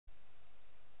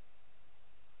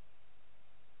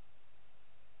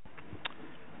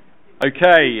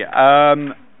Okay,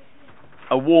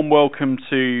 a warm welcome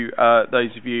to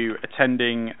those of you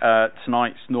attending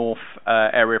tonight's North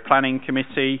Area Planning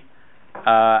Committee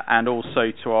and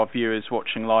also to our viewers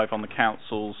watching live on the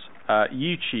Council's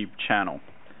YouTube channel.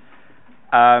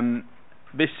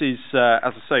 This is,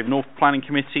 as I say, the North Planning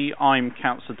Committee. I'm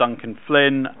Councillor Duncan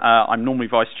Flynn. I'm normally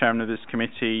Vice Chairman of this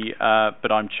committee,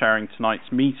 but I'm chairing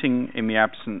tonight's meeting in the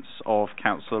absence of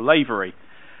Councillor Lavery.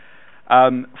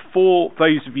 For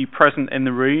those of you present in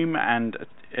the room and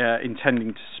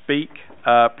intending to speak,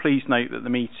 please note that the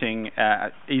meeting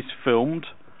is filmed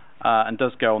and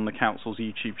does go on the Council's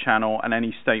YouTube channel, and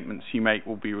any statements you make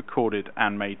will be recorded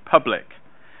and made public.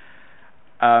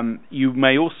 You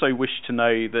may also wish to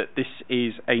know that this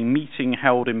is a meeting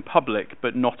held in public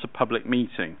but not a public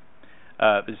meeting.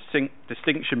 The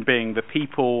distinction being the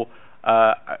people,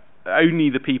 only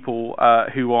the people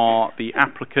who are the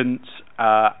applicant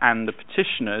and the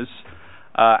petitioners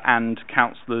and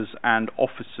councillors and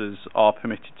officers are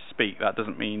permitted to speak. That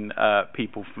doesn't mean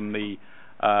people from the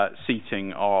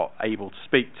seating are able to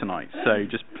speak tonight, so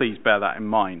just please bear that in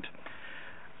mind.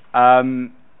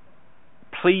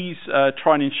 Please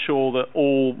try and ensure that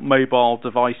all mobile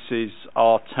devices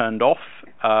are turned off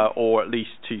or at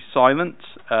least to silent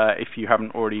if you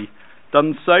haven't already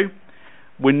done so.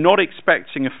 We're not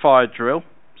expecting a fire drill,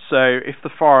 so if the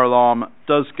fire alarm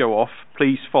does go off,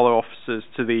 please follow officers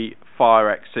to the fire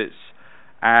exits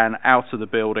and out of the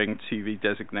building to the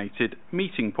designated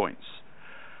meeting points.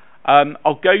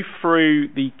 I'll go through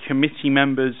the committee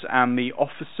members and the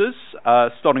officers.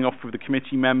 Starting off with the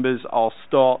committee members, I'll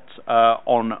start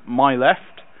on my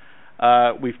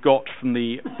left. We've got from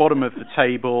the bottom of the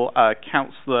table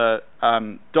Councillor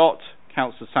Dott,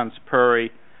 Councillor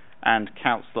Santapuri and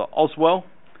Councillor Oswell.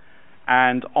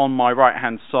 And on my right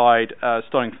hand side,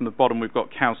 starting from the bottom, we've got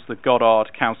Councillor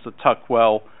Goddard, Councillor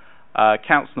Tuckwell,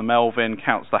 Councillor Melvin,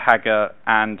 Councillor Hagger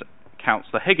and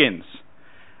Councillor Higgins.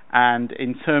 And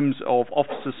in terms of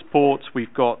officer support,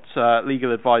 we've got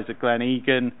Legal Advisor Glenn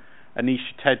Egan,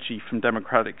 Anisha Tedji from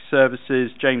Democratic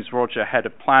Services, James Roger, Head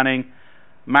of Planning,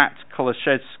 Matt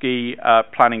Kolashevsky,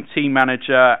 Planning Team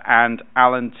Manager, and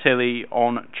Alan Tilley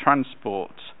on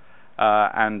Transport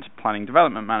and Planning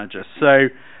Development Manager. So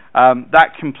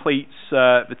that completes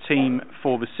the team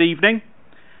for this evening.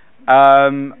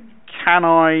 Can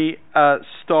I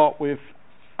start with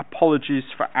apologies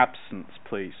for absence,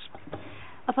 please?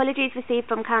 Apologies received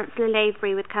from Councillor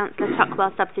Lavery with Councillor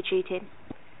Tuckwell substituting.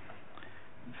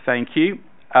 Thank you.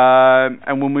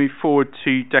 And we'll move forward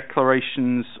to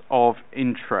declarations of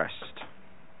interest.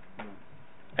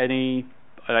 I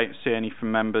don't see any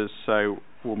from members, so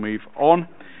we'll move on.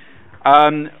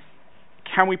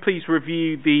 Can we please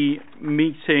review the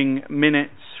meeting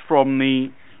minutes from the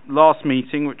last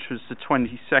meeting, which was the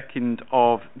 22nd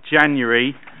of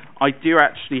January? I do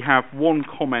actually have one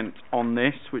comment on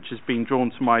this, which has been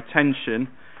drawn to my attention.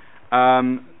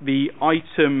 The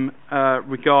item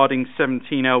regarding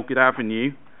 17 Elgood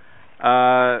Avenue,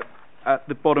 at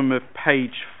the bottom of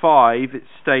page 5, it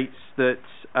states that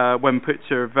when put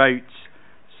to a vote,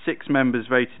 6 members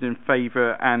voted in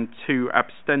favour and 2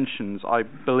 abstentions. I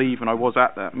believe, and I was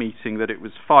at that meeting, that it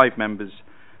was 5 members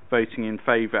voting in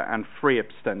favour and 3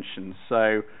 abstentions.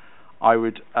 So I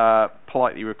would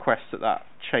politely request that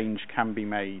change can be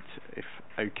made, if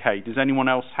okay. Does anyone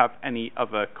else have any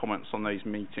other comments on those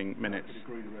meeting minutes?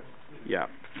 Yeah,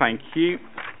 thank you.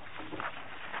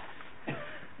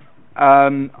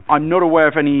 I'm not aware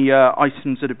of any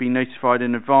items that have been notified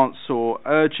in advance or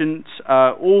urgent.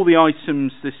 All the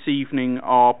items this evening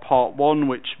are part 1,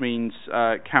 which means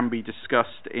can be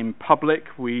discussed in public.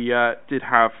 We did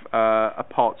have a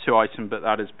part 2 item, but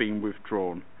that has been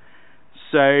withdrawn.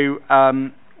 So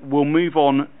we'll move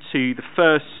on to the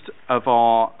first of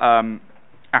our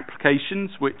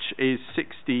applications, which is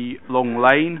 60 Long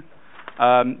Lane.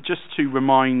 Just to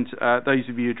remind those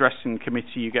of you addressing the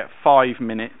committee, you get 5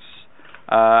 minutes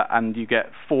and you get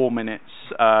 4 minutes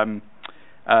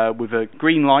with a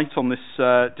green light on this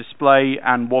display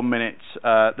and 1 minute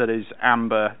that is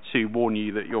amber to warn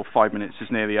you that your 5 minutes is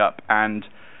nearly up. And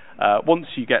once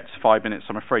you get to 5 minutes,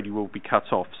 I'm afraid you will be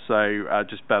cut off, so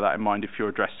just bear that in mind if you're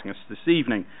addressing us this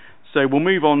evening. So we'll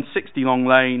move on. 60 Long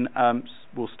Lane,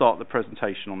 we'll start the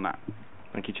presentation on that.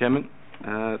 Thank you, Chairman.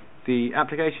 The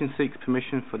application seeks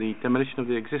permission for the demolition of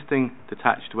the existing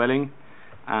detached dwelling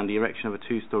and the erection of a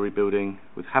 2-storey building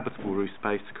with habitable roof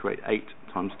space to create 8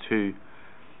 times 2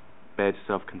 bed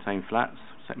self-contained flats.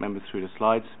 Set members through the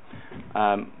slides.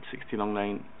 60 Long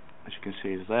Lane, as you can see,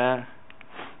 is there.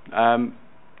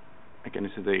 Again,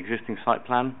 this is the existing site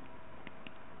plan.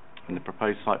 in the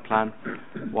proposed site plan.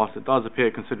 Whilst it does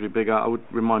appear considerably bigger, I would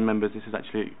remind members this is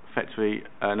actually effectively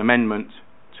an amendment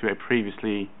to a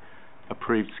previously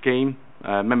approved scheme.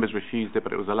 Members refused it,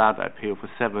 but it was allowed that appeal for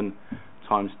 7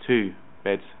 times 2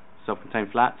 bed self-contained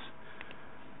flats.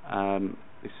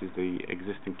 This is the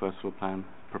existing first floor plan,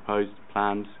 proposed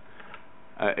plans.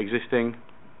 Existing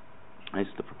is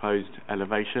the proposed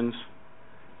elevations.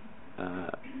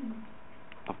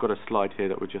 I've got a slide here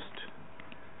that would just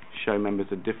show members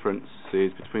the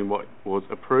differences between what was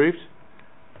approved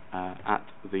at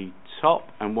the top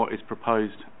and what is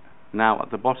proposed now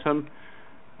at the bottom.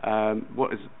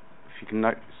 What is, if you can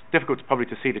note, it's difficult probably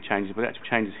to see the changes, but the actual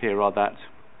changes here are that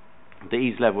the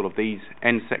ease level of these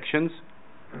end sections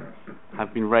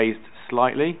have been raised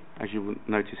slightly. As you will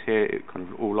notice here, it kind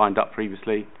of all lined up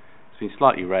previously. It's been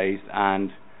slightly raised,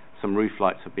 and some roof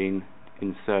lights have been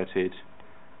inserted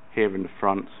here in the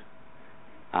front.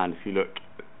 And if you look,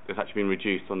 it's actually been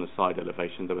reduced on the side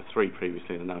elevation. There were 3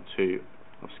 previously, and now 2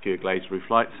 obscure glazed roof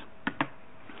lights.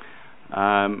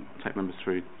 Take members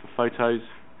through the photos.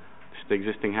 This is the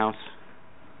existing house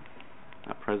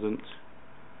at present.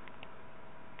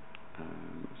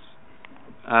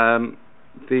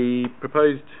 The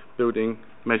proposed building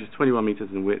measures 21 metres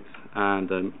in width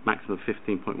and a maximum of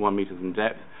 15.1 metres in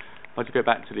depth. If I just go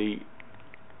back to the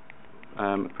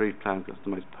approved plans, that's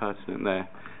the most pertinent there.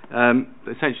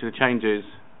 Essentially the changes,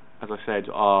 as I said,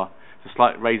 are the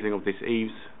slight raising of this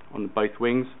eaves on both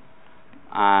wings,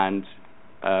 and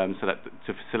so that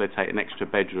to facilitate an extra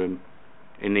bedroom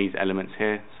in these elements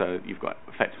here. So you've got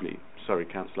effectively, sorry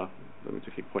councillor, let me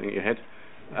just keep pointing at your head.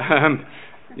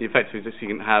 You effectively just, you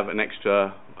can have an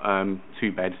extra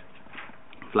 2-bed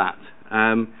flat.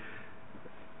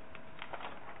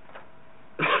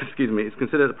 Excuse me. It's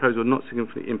considered the proposal will not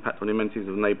significantly impact on the amenities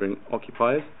of neighbouring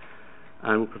occupiers,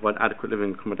 and will provide adequate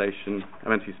living accommodation,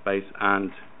 amenity space,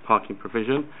 and parking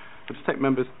provision. I'll just take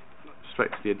members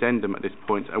straight to the addendum at this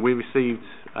point. We received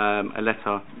a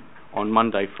letter on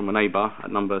Monday from a neighbour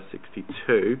at number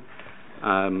 62.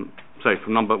 From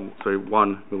number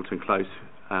 1 Milton Close,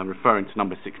 referring to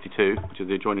number 62, which is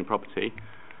the adjoining property.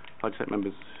 If I just take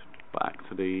members back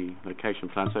to the location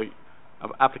plan. So,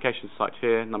 application site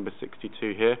here, number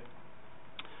 62 here,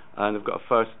 and they've got a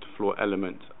first floor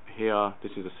element here.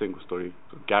 This is a single-storey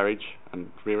garage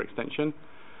and rear extension.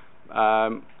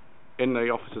 In the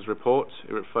officer's report,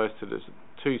 it refers to there's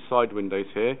 2 side windows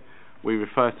here. We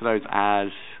refer to those as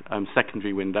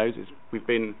secondary windows. We've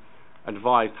been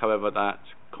advised, however, that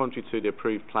contrary to the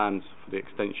approved plans for the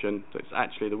extension, so it's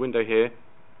actually the window here,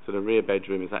 so the rear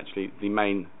bedroom is actually the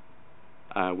main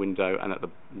window, and that the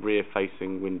rear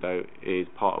facing window is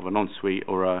part of an ensuite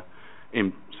or a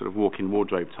sort of walk-in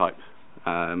wardrobe type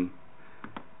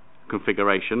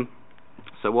configuration.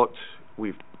 So what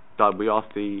we've done, we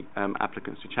asked the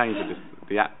applicants to change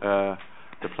the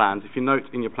plans. If you note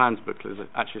in your plans booklet, there's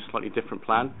actually a slightly different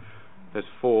plan. There's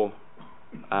 4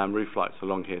 roof lights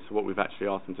along here. So what we've actually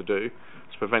asked them to do,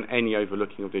 to prevent any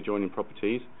overlooking of the adjoining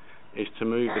properties, is to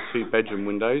move the 2 bedroom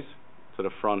windows to the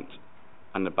front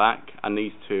and the back, and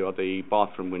these 2 are the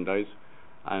bathroom windows,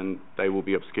 and they will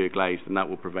be obscure glazed, and that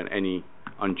will prevent any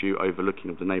undue overlooking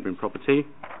of the neighbouring property.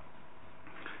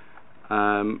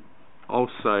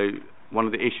 Also, one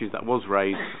of the issues that was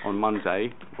raised on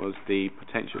Monday was the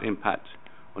potential impact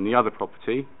on the other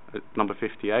property at number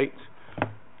 58.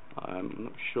 I'm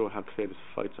not sure how clear this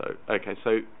photo. Okay,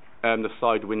 so the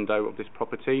side window of this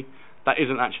property, that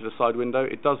isn't actually the side window.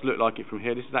 It does look like it from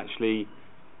here. This is actually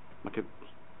like a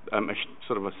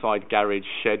sort of a side garage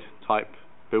shed type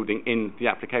building in the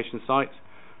application site.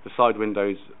 The side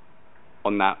windows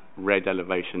on that red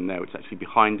elevation there, which is actually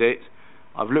behind it.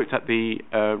 I've looked at the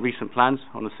recent plans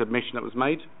on the submission that was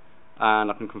made,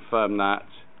 and I can confirm that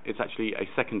it's actually a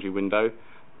secondary window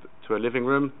to a living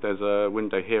room. There's a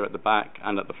window here at the back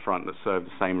and at the front that serve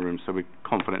the same room, so we're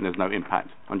confident there's no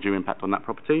undue impact on that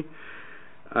property.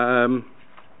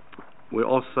 We're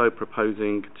also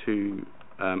proposing to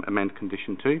amend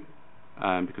condition 2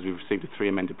 because we've received the 3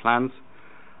 amended plans,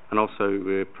 and also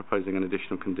we're proposing an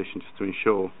additional condition just to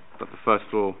ensure that the first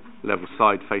floor level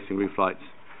side facing roof lights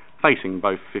facing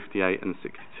both 58 and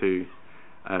 62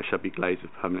 shall be glazed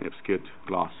with permanently obscured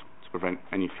glass to prevent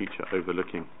any future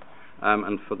overlooking.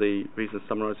 And for the reasons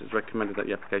summarised, it's recommended that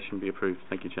the application be approved.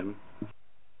 Thank you, Chairman.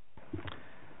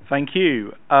 Thank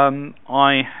you.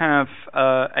 I have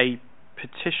a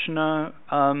petitioner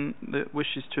that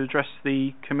wishes to address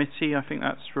the committee. I think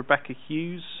that's Rebecca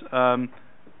Hughes.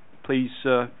 Please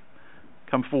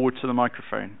come forward to the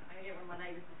microphone.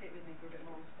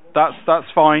 That's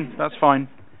fine. That's fine.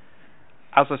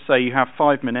 As I say, you have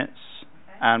 5 minutes,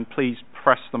 and please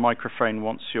press the microphone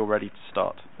once you're ready to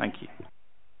start. Thank you.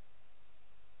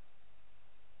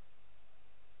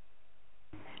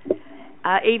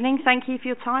 Evening, thank you for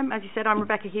your time. As you said, I'm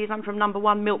Rebecca Hughes. I'm from number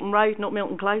 1 Milton Road, not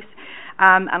Milton Close,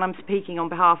 and I'm speaking on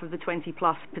behalf of the 20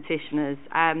 plus petitioners.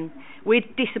 We're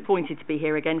disappointed to be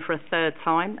here again for a third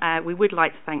time. We would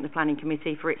like to thank the Planning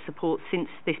Committee for its support since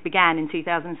this began in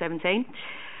 2017.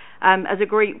 As a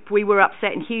group, we were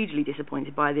upset and hugely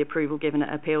disappointed by the approval given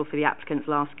at appeal for the applicant's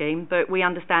last scheme, but we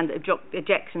understand that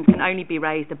objections can only be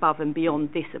raised above and beyond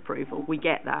this approval. We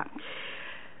get that.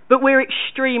 But we're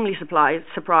extremely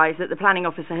surprised that the planning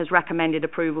officer has recommended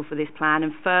approval for this plan,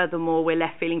 and furthermore we're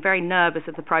left feeling very nervous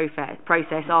of the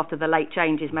process after the late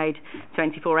changes made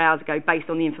 24 hours ago based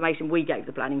on the information we gave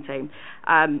the planning team.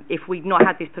 If we'd not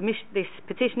had this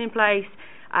petition in place,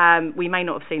 we may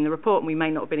not have seen the report and we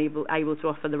may not have been able to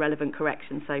offer the relevant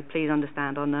corrections, so please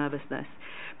understand our nervousness.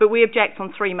 But we object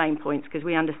on 3 main points because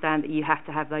we understand that you have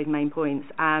to have those main points.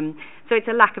 So it's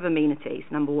a lack of amenities,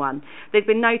 number 1. There's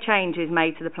been no changes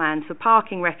made to the plans for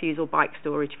parking, refuse or bike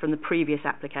storage from the previous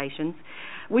applications,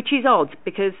 which is odd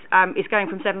because it's going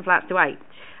from 7 flats to 8.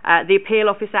 The appeal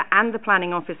officer and the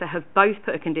planning officer have both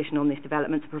put a condition on this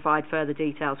development to provide further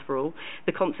details for all.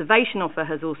 The conservation officer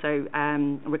has also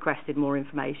requested more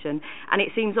information, and it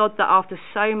seems odd that after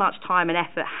so much time and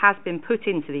effort has been put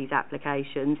into these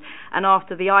applications, and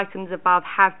after the items above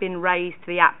have been raised to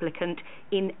the applicant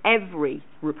in every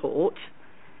report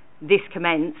since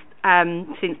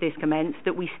this commenced,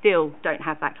 that we still don't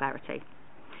have that clarity.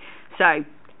 So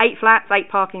 8 flats,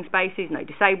 8 parking spaces, no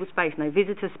disabled space, no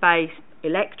visitor space,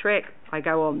 electric, I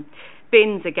go on.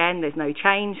 Bins, again, there's no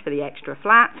change for the extra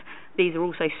flat. These are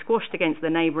also squashed against the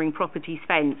neighbouring property's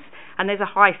fence, and there's a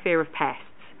high fear of pests.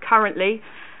 Currently,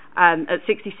 at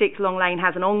 66 Long Lane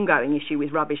has an ongoing issue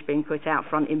with rubbish being put out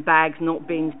front in bags, not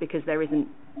bins, because there isn't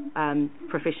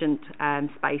proficient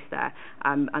space there,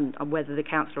 and whether the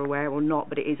council are aware or not,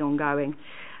 but it is ongoing.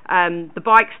 The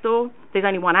bike store, there's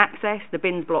only one access, the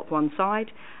bins block one side,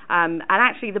 and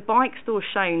actually the bike store is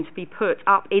shown to be put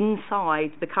up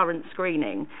inside the current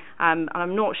screening, and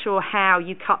I'm not sure how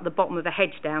you cut the bottom of the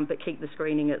hedge down but keep the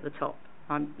screening at the top.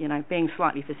 I'm being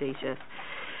slightly facetious.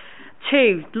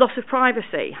 2, loss of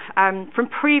privacy. From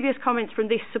previous comments from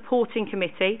this supporting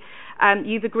committee,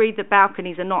 you've agreed that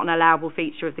balconies are not an allowable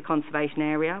feature of the conservation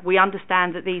area. We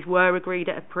understand that these were agreed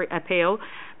at appeal,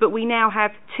 but we now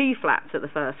have 2 flats at the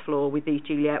first floor with these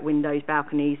Juliet windows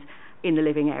balconies in the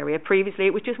living area. Previously it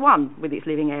was just 1 with its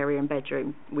living area and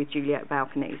bedroom with Juliet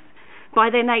balconies. By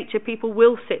their nature, people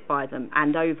will sit by them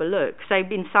and overlook. So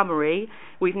in summary,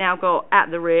 we've now got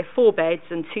at the rear 4 beds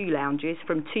and 2 lounges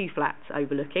from 2 flats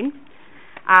overlooking,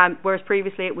 whereas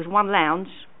previously it was 1 lounge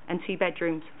and 2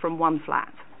 bedrooms from 1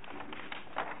 flat.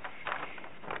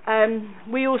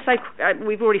 We also,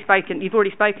 you've already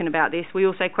spoken about this. We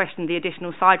also questioned the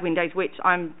additional side windows, which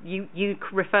you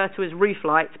refer to as roof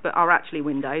lights, but are actually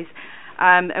windows.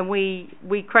 And we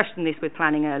questioned this with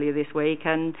planning earlier this week,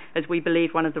 and as we believe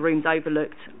one of the rooms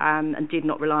overlooked and did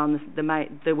not rely on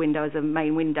the window as a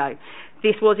main window.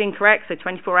 This was incorrect, so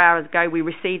 24 hours ago we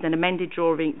received an amended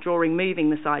drawing moving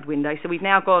the side window. So we've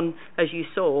now gone, as you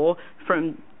saw,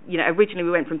 from originally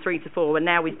we went from 3 to 4, and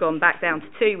now we've gone back down to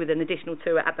 2 with an additional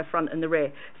 2 at the front and the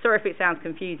rear. Sorry if it sounds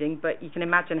confusing, but you can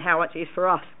imagine how much it is for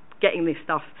us getting this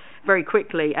stuff very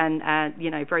quickly and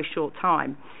very short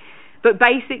time. But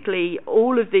basically,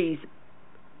 all of these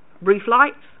roof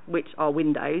lights, which are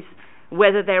windows,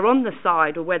 whether they're on the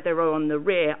side or whether they're on the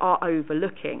rear, are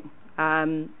overlooking.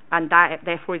 And that,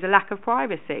 therefore, is a lack of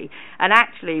privacy. And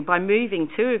actually, by moving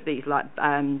 2 of these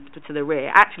to the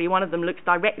rear, actually one of them looks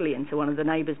directly into one of the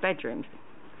neighbours' bedrooms.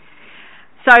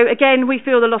 So, again, we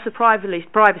feel the loss of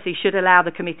privacy should allow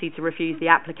the committee to refuse the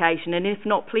application, and if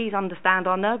not, please understand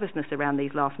our nervousness around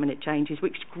these last-minute changes,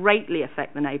 which greatly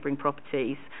affect the neighbouring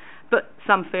properties, but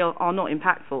some feel are not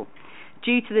impactful.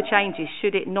 Due to the changes,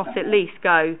 should it not at least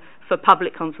go for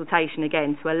public consultation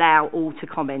again to allow all to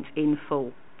comment in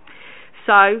full?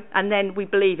 So, and then we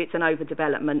believe it's an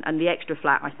overdevelopment, and the extra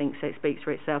flat, I think, so it speaks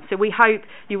for itself. So we hope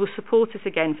you will support us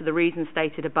again for the reasons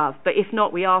stated above, but if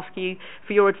not, we ask you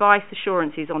for your advice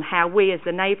assurances on how we as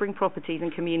the neighbouring properties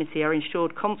and community are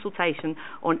ensured consultation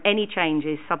on any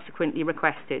changes subsequently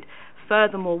requested.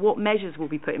 Furthermore, what measures will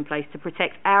be put in place to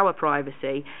protect our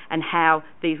privacy and how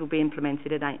these will be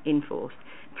implemented and enforced.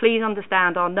 Please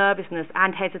understand our nervousness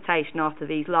and hesitation after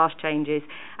these last changes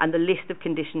and the list of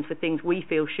conditions for things we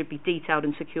feel should be detailed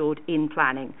and secured in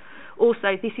planning.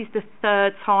 Also, this is the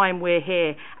 3rd time we're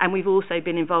here, and we've also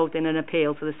been involved in an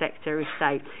appeal to the Secretary of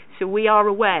State. So we are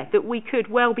aware that we could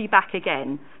well be back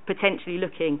again, potentially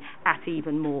looking at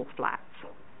even more flats.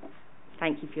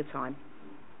 Thank you for your time.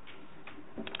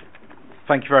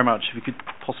 Thank you very much. If you could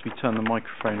possibly turn the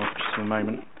microphone off just for a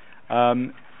moment.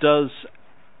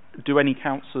 Do any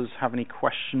councillors have any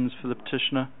questions for the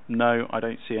petitioner? No, I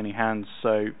don't see any hands,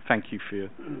 so thank you for your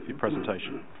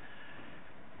presentation.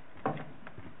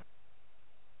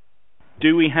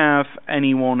 Do we have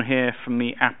anyone here from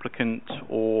the applicant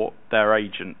or their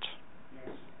agent?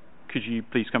 Yes. Could you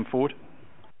please come forward?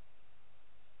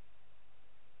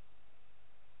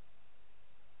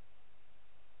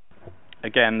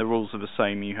 Again, the rules are the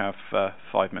same. You have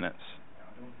 5 minutes.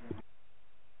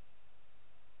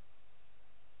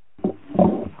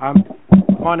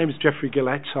 My name is Jeffrey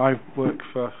Gillette. I work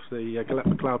for the Gillette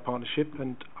MacLeod Partnership,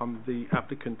 and I'm the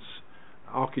applicant's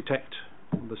architect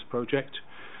on this project.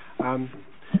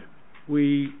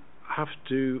 We have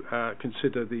to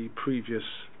consider the previous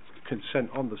consent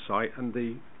on the site and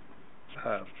the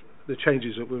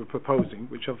changes that we were proposing,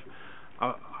 which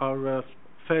are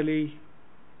fairly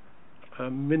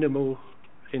minimal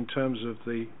in terms of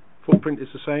the footprint is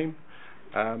the same.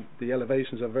 The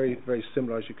elevations are very, very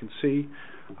similar, as you can see.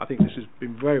 I think this has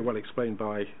been very well explained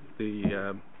by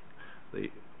the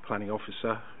planning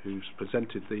officer who's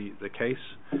presented the case.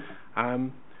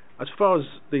 As far as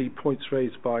the points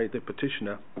raised by the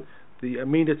petitioner, the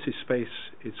amenity space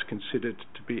is considered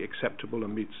to be acceptable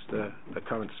and meets the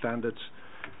current standards.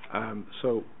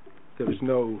 So there is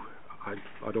no,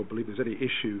 I don't believe there's any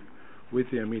issue with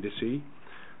the amenity.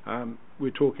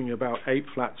 We're talking about 8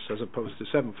 flats as opposed to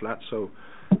 7 flats, so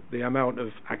the amount of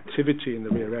activity in the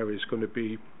rear area is going to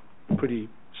be pretty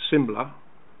similar.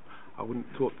 I wouldn't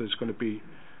have thought there's going to be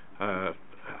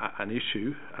an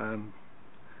issue on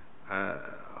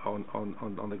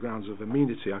the grounds of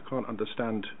amenity. I can't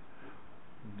understand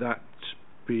that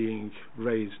being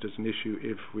raised as an issue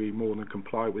if we more than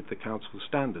comply with the council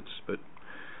standards. But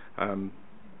and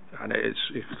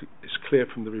it's clear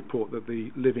from the report that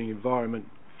the living environment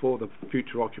for the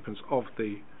future occupants of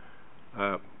the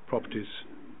properties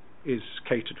is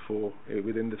catered for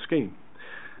within the scheme.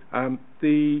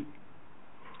 The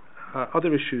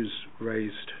other issues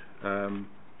raised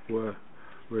were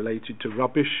related to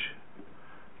rubbish,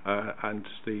 and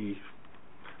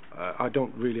I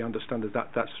don't really understand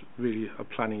that's really a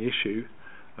planning issue.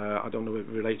 I don't know if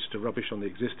it relates to rubbish on the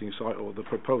existing site or the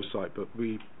proposed site, but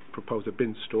we propose a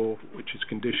bin store which is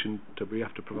conditioned to we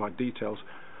have to provide details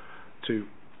to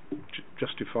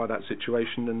justify that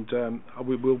situation, and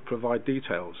we will provide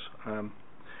details.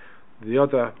 The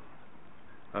other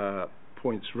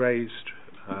points raised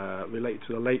relate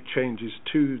to the late changes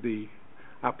to the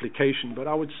application, but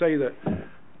I would say that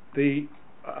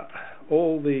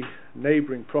all the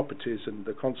neighbouring properties and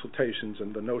the consultations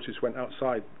and the notice went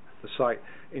outside the site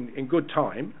in good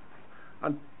time,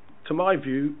 and to my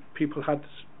view people had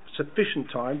sufficient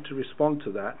time to respond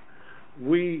to that.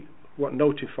 We were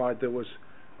notified there was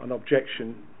an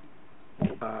objection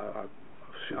a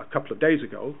couple of days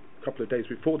ago, a couple of days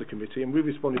before the committee, and we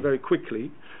responded very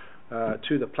quickly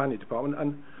to the planning department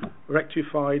and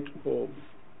rectified or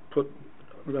put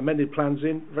amended plans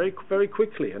in very, very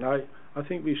quickly, and I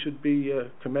think we should be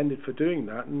commended for doing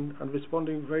that and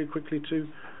responding very quickly to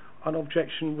an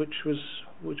objection which was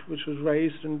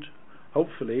raised, and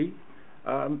hopefully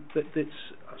that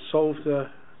it's solved the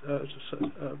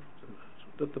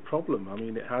problem. I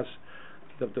mean, it has.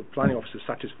 The planning officer is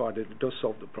satisfied that it does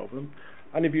solve the problem,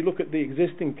 and if you look at the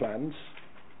existing plans,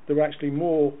 there are actually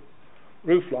more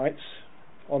roof lights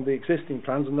on the existing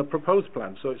plans than the proposed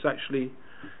plans, so it's actually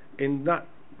in that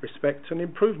respect an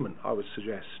improvement, I would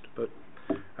suggest, but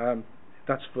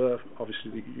that's for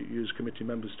obviously you as committee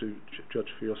members to judge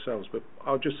for yourselves. But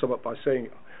I'll just sum up by saying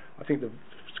I think the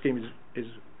scheme is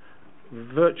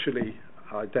virtually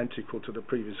identical to the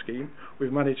previous scheme.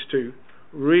 We've managed to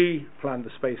re-plan the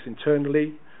space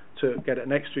internally to get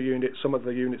an extra unit. Some of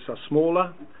the units are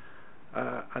smaller,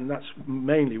 and that's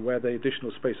mainly where the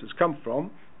additional space has come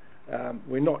from.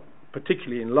 We're not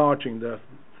particularly enlarging the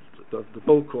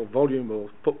bulk or volume or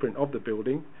footprint of the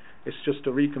building. It's just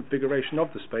a reconfiguration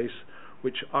of the space,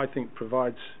 which I think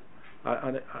provides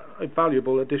a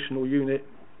valuable additional unit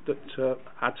that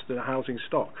adds to the housing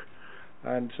stock.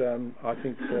 And I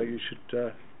think you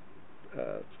should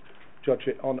judge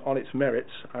it on its merits,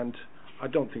 and I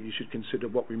don't think you should consider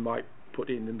what we might put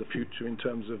in the future in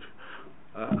terms of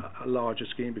a larger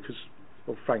scheme, because,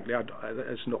 well, frankly,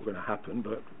 it's not going to happen,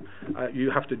 but you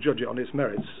have to judge it on its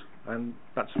merits, and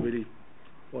that's really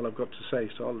all I've got to say,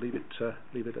 so I'll leave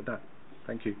it at that.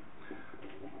 Thank you.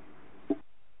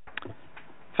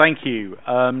 Thank you.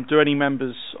 Do any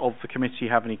members of the committee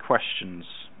have any questions?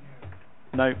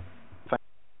 No?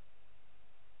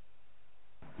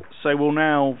 So we'll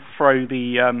now throw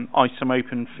the item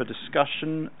open for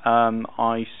discussion.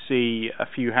 I see a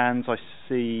few hands. I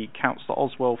see Councillor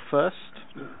Oswell first.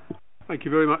 Thank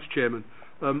you very much, Chairman.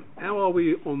 How are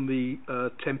we on the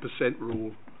 10%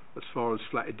 rule as far as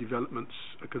flatted developments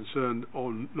are concerned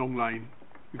on Long Lane?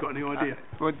 You got any idea?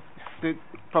 Well, the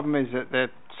problem is that the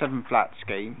 7 flat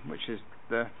scheme, which is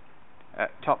the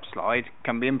top slide,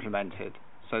 can be implemented.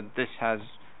 So this has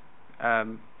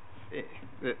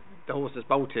the horse has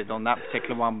bolted on that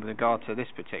particular one with regard to this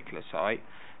particular site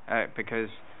because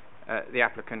the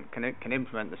applicant can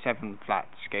implement the 7 flat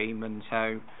scheme, and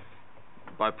so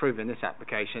by approving this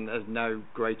application there's no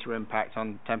greater impact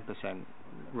on 10%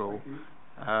 rule.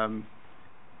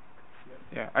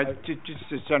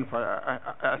 Just Jennifer,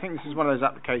 I think this is one of those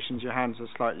applications your hands are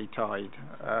slightly tied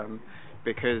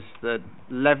because the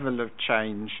level of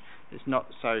change is not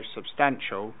so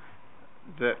substantial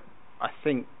that I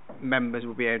think members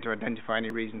will be able to identify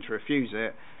any reason to refuse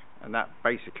it, and that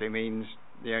basically means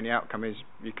the only outcome is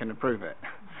you can approve it.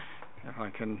 If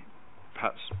I can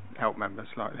perhaps help members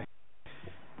slightly.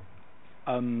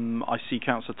 I see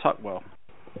Councillor Tuckwell.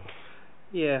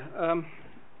 Yeah,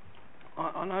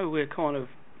 I know we're kind of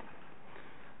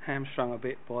hamstrung a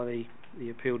bit by the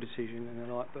appeal decision and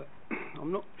the like, but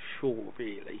I'm not sure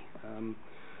really.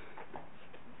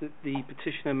 The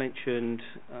petitioner mentioned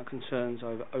concerns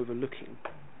over overlooking.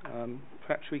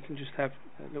 Perhaps we can just have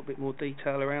a little bit more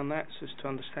detail around that, so as to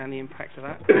understand the impact of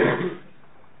that.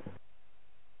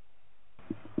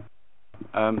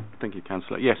 Thank you,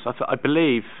 Councillor. Yes, I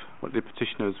believe what the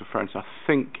petitioner is referring to. I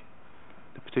think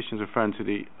the petitioner is referring to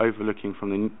the overlooking from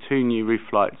the 2 new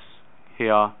roof lights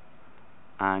here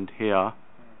and here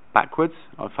backwards.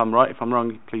 If I'm right, if I'm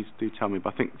wrong, please do tell me.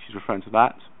 But I think she's referring to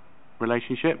that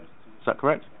relationship. Is that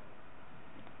correct?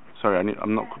 Sorry,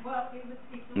 I'm not.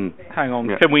 Hang on.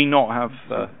 Yeah. Can we not have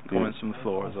comments from the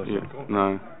floor? As I said?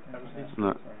 No.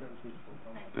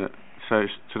 Yeah. So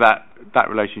it's to that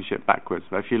relationship backwards.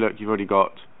 But if you look, you've already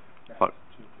got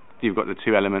the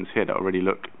 2 elements here that already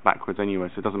look backwards anyway.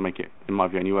 So it doesn't make it, in my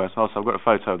view, any worse. Also, I've got a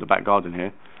photo of the back garden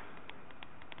here.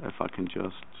 If I can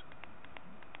just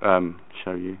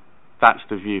show you, that's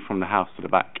the view from the house to the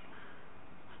back.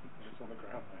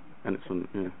 And it's on,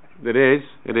 yeah. It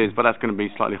is, but that's going to be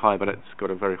slightly high, but it's got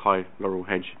a very high laurel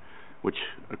hedge, which,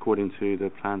 according to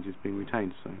the plans, is being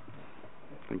retained. So,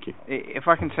 thank you. If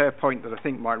I can say a point that I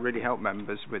think might really help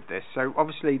members with this. So,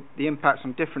 obviously, the impacts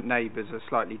on different neighbours are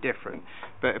slightly different.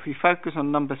 But if we focus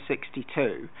on number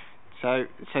 62, so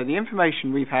the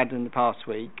information we've had in the past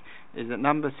week is that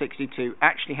number 62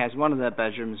 actually has one of their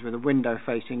bedrooms with a window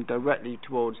facing directly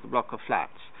towards the block of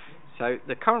flats. So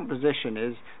the current position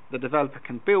is the developer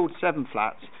can build 7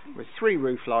 flats with 3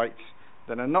 roof lights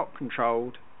that are not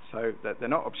controlled, so that they're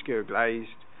not obscure glazed.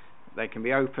 They can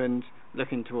be opened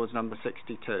looking towards number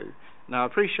 62. Now I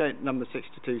appreciate number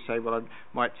 62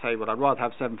 might say, I'd rather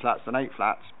have 7 flats than 8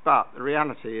 flats, but the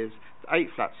reality is the 8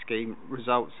 flat scheme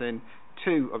results in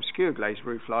 2 obscure glazed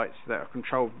roof lights that are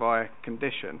controlled by a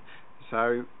condition.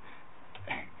 So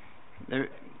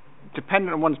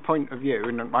depending on one's point of view,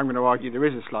 and I'm going to argue there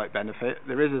is a slight benefit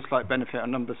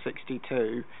on number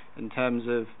 62 in terms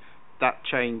of that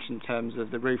change in terms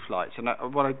of the roof lights. And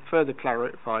what I'd further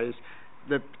clarify is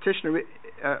the petitioner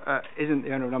isn't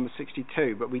the owner of number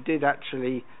 62, but we did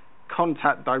actually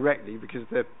contact directly, because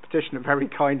the petitioner very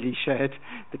kindly shared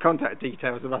the contact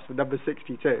details of us for number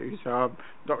 62. So I'm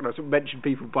not going to mention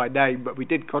people by name, but we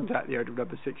did contact the owner of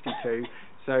number 62.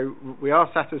 So we are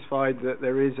satisfied that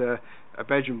there is a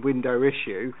bedroom window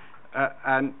issue,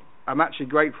 and I'm actually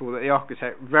grateful that the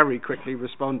architect very quickly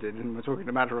responded, and we're talking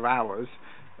a matter of hours,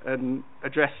 and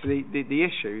addressed the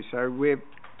issue. So we're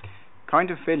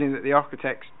kind of feeling that the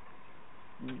architect's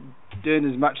doing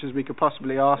as much as we could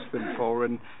possibly ask them for,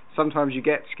 and sometimes you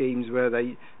get schemes where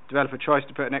the developer tries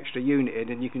to put an extra unit in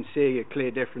and you can see a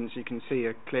clear difference, you can see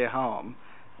a clear harm.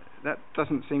 That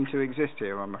doesn't seem to exist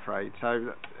here, I'm afraid,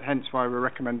 so hence why we're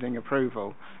recommending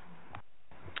approval.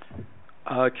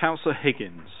 Councillor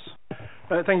Higgins.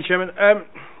 Thank you, Chairman.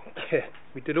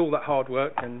 We did all that hard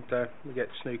work and we get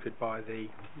snookered by the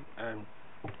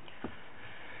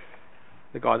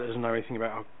guy that doesn't know anything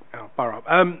about our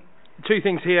borough. 2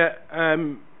 things here.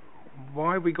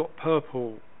 Why we got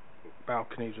purple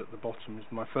balconies at the bottom is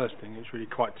my first thing. It's really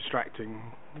quite distracting.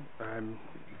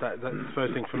 That's the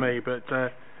first thing for me. But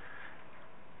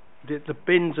the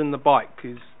bins and the bike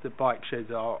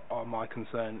sheds are my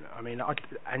concern. I mean,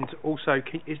 and also,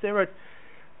 is there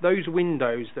those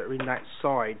windows that are in that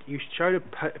side? You showed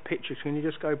a picture. Can you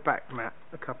just go back, Matt?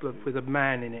 With a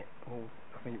man in it, or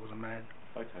I think it was a man.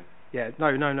 Okay. Yeah.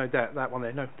 No. That one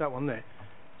there. No, that one there.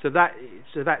 So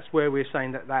that's where we're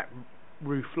saying that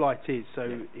roof light is.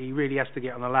 So he really has to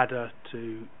get on a ladder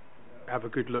to have a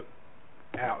good look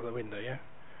out of the window. Yeah.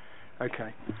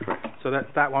 Okay. So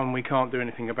that one we can't do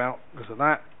anything about because of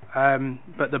that.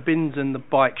 But the bins and the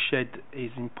bike shed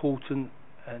is important.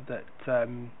 That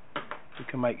we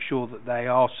can make sure that they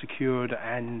are secured,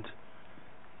 and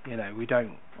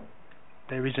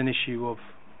there is an issue of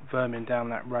vermin down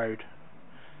that road.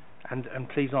 And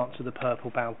please answer the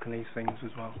purple balconies things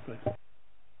as well, please.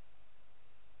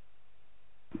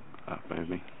 Bear with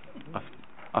me.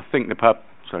 I think the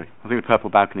purple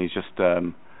balcony is just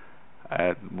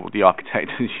what the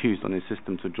architect has used on his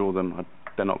system to draw them.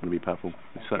 They're not going to be purple.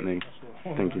 Certainly.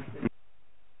 Thank you.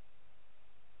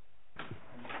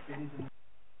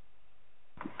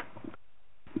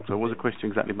 So what was the question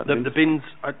exactly about the bins?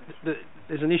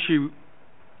 There's an issue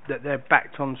that they're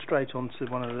backed on straight onto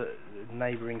one of the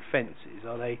neighbouring fences.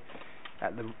 Are they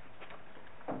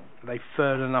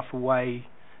further enough away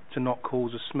to not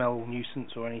cause a smell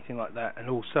nuisance or anything like that? And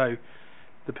also,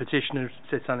 the petitioner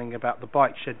said something about the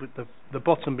bike shed with the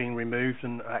bottom being removed,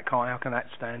 and how can that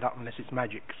stand up unless it's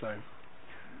magic? So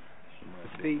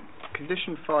the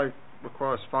condition 5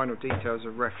 requires final details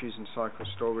of refuse and cycle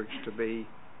storage to be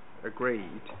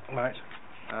agreed. Right.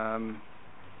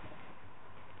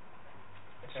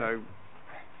 So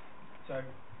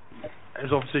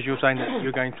as officers, you're saying that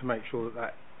you're going to make sure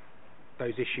that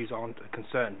those issues aren't a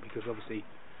concern, because obviously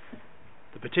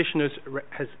the petitioners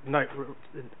has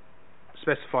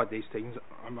specified these things.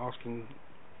 I'm asking.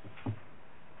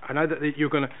 I know that you're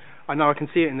going to. I know I can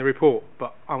see it in the report,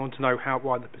 but I want to know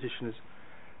why the petitioners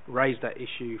raised that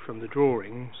issue from the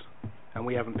drawings, and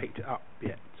we haven't picked it up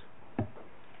yet.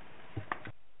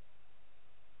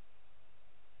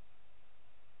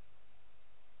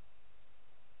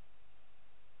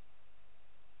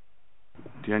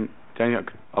 The only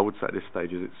I would say at this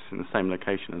stage is it's in the same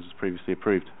location as was previously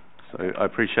approved. So I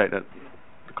appreciate that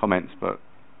the comments, but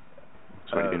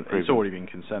it's already been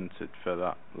consented for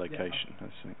that location. Yeah. I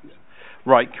think.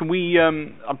 Right, can we?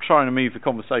 I'm trying to move the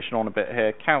conversation on a bit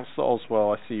here. Councillor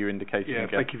Oswell, I see you indicating again.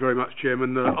 Thank you very much,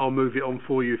 Chairman. I'll move it on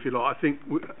for you if you like. I think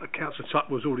Councillor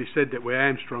Tutwell's already said that we're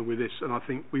hamstrung with this, and I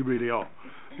think we really are,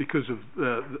 because of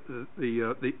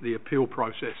the appeal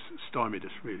process stymied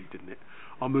us, really, didn't it?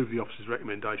 I'll move the officer's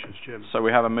recommendations, Chairman. So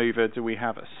we have a mover. Do we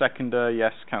have a seconder?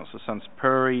 Yes, Councillor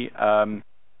Santapuri.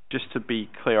 Just to be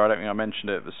clear, I don't think I mentioned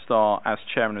it at the start. As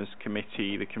chairman of this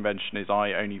committee, the convention is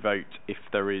I only vote if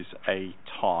there is a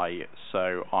tie,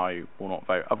 so I will not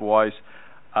vote otherwise.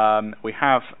 We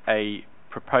have a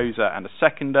proposer and a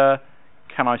seconder.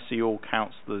 Can I see all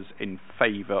councillors in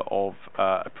favour of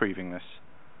approving this?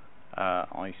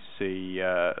 I see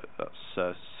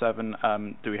that's 7.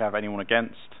 Do we have anyone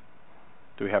against?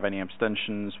 Do we have any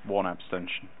abstentions? 1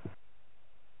 abstention.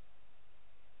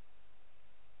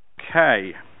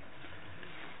 Okay.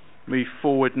 Move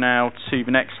forward now to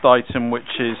the next item,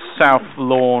 which is South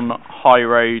Lawn High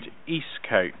Road,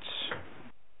 Eastcote.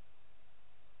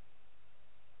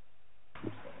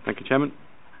 Thank you, Chairman.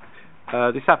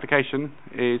 This application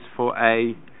is for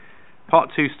a part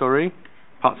 2-storey,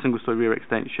 part single-storey rear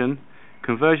extension,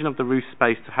 conversion of the roof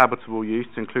space to habitable use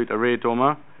to include a rear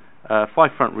dormer, 5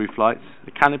 front roof lights,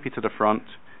 a canopy to the front,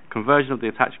 conversion of the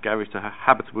attached garage to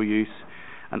habitable use,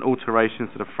 and alterations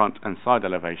to the front and side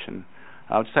elevation.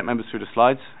 I'll just take members through the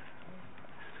slides.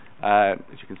 As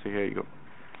you can see here, you've got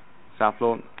South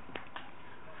Lawn,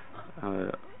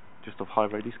 just off High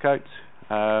Road, Eastcote.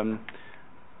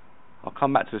 I'll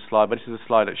come back to this slide, but this is a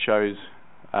slide that shows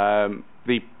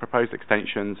the proposed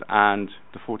extensions and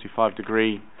the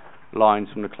 45-degree lines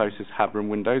from the closest Habram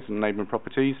windows and neighbouring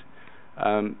properties.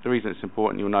 The reason it's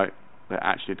important, you'll note that it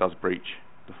actually does breach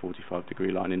the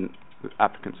 45-degree line in the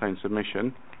applicant's own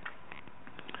submission.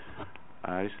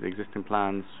 This is the existing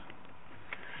plans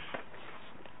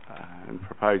and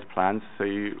proposed plans. So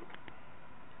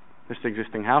this is the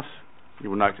existing house. You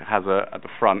will note it has at the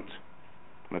front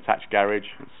an attached garage.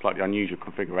 It's a slightly unusual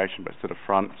configuration, but it's to the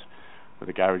front with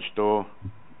a garage door.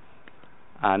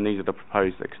 And these are the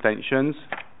proposed extensions.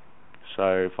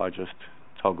 So if I just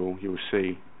toggle, you'll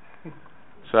see.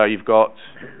 So you've got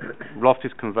loft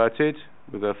is converted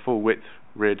with a full width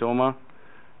rear dormer.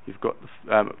 You've got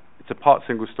it's a part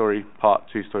single-storey, part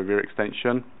 2-storey rear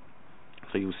extension.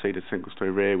 So you'll see the single-storey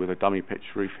rear with a dummy pitch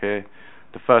roof here.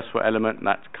 The first floor element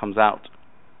that comes out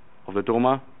of the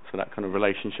dormer, so that kind of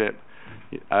relationship.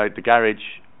 The garage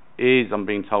is, I'm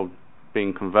being told,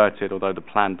 being converted, although the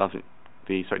plan doesn't.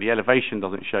 The elevation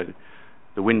doesn't show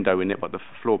the window in it, but the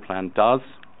floor plan does.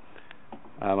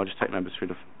 I'll just take members through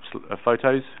the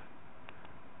photos.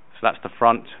 So that's the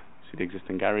front. So to the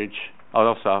existing garage.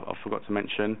 I forgot to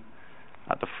mention,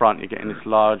 at the front you're getting this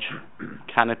large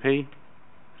canopy,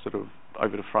 sort of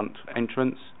over the front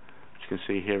entrance, which you can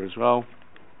see here as well.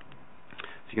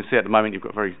 So you can see at the moment you've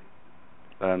got a very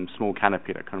small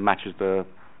canopy that kind of matches the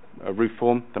roof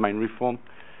form, the main roof form.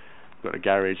 You've got the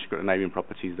garage, you've got the neighbouring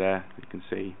properties there, you can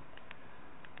see.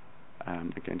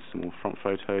 Again, some more front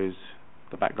photos,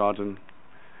 the back garden,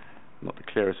 not the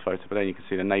clearest photo, but then you can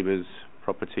see the neighbour's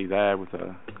property there with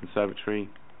a conservatory,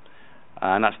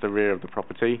 and that's the rear of the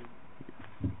property,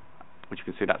 which you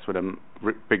can see that's with a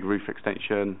big roof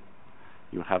extension.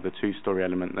 You'll have the two-storey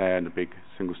element there and the big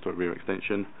single-storey rear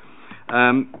extension.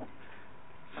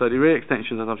 So the rear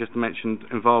extensions, as I've just mentioned,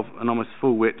 involve an almost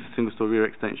full-width single-storey rear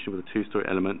extension with a two-storey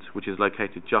element, which is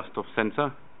located just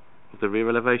off-centre of the rear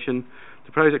elevation.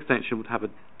 The proposed extension would have a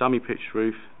dummy pitched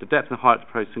roof. The depth and height of the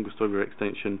proposed single-storey rear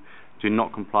extension do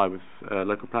not comply with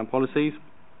local plan policies.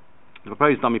 The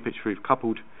proposed dummy pitched roof,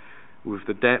 coupled with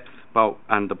the depth, bulk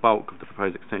of the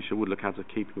proposed extension, would look out of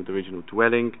keeping with the original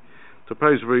dwelling. The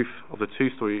proposed roof of the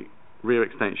two-storey rear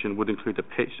extension would include a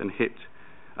pitched and hipped,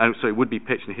 would be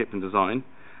pitched and hipped in design.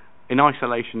 In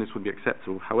isolation, this would be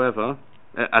acceptable. However,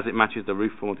 as it matches the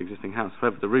roof form of the existing house.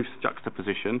 However, the roof's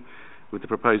juxtaposition with the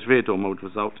proposed rear dormer would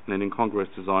result in an incongruous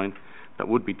design that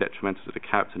would be detrimental to the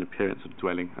character and appearance of the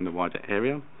dwelling and the wider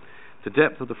area. The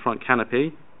depth of the front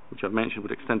canopy, which I've mentioned,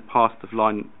 would extend past the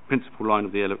principal line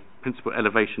of the principal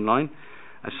elevation line.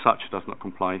 As such, does not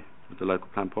comply with the local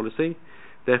plan policy.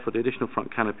 Therefore, the additional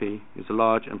front canopy is a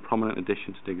large and prominent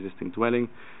addition to the existing dwelling.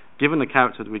 Given the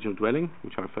character of the original dwelling,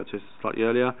 which I referred to slightly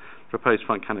earlier, the proposed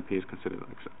front canopy is considered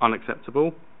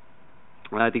unacceptable.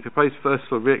 The proposed first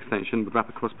floor rear extension would wrap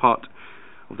across part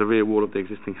of the rear wall of the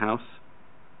existing house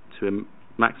to a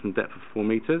maximum depth of 4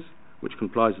 metres, which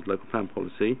complies with local plan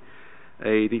policy.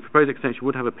 The proposed extension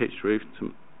would have a pitched roof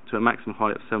to a maximum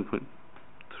height of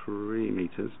 7.3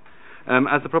 metres.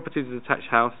 As the property is a detached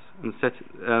house, and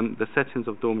the settings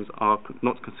of dormers are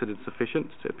not considered sufficient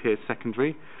to appear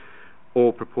secondary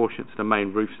or proportionate to the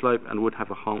main roof slope, and would have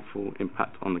a harmful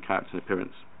impact on the character and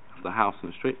appearance of the house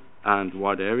and the street and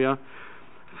wider area.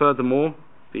 Furthermore,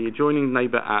 the adjoining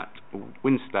neighbour at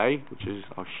Winstay, which is,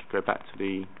 I'll go back to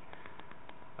the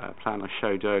plan I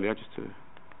showed earlier just to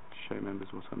show members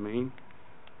what I mean.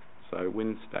 So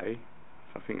Winstay,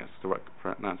 I think that's the right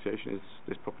pronunciation, is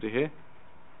this property here.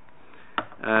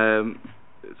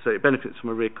 So it benefits from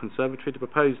a rear conservatory. The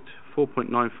proposed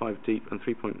 4.95 deep and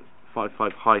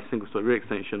 3.55 high single-storey rear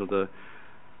extension of the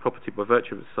property, by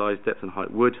virtue of its size, depth and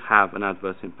height, would have an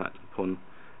adverse impact upon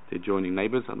the adjoining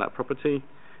neighbours at that property.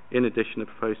 In addition, the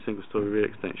proposed single-storey rear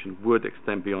extension would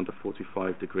extend beyond a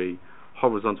 45-degree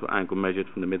horizontal angle measured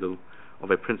from the middle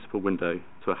of a principal window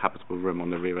to a habitable room on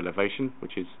the rear elevation,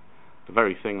 which is the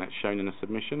very thing that's shown in the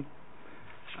submission.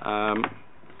 I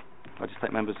just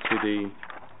take members to the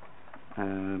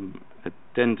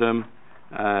addendum,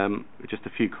 just a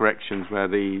few corrections where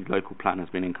the local plan has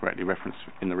been incorrectly referenced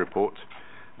in the report.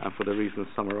 For the reasons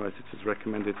summarised, it is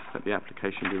recommended that the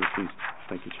application be refused.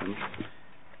 Thank you, Chairman.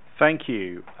 Thank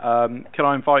you. Can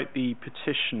I invite the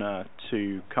petitioner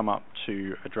to come up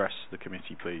to address the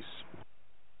committee, please?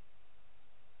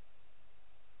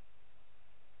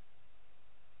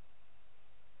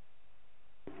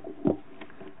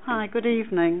 Hi, good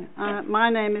evening.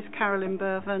 My name is Carolyn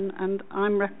Burvan, and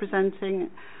I'm representing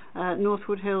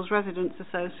Northwood Hills Residents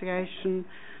Association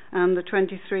and the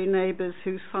 23 neighbours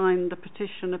who signed the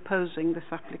petition opposing this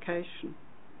application.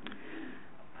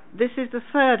 This is the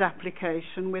third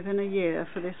application within a year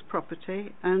for this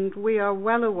property, and we are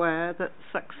well aware that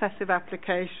successive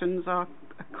applications are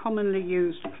a commonly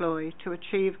used ploy to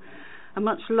achieve a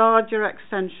much larger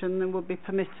extension than will be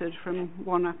permitted from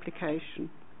one application.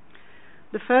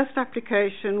 The first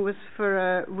application was for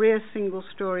a rear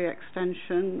single-storey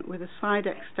extension with a side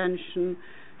extension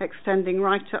extending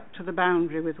right up to the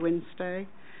boundary with Winstay,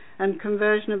 and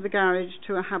conversion of the garage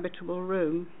to a habitable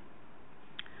room.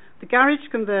 The garage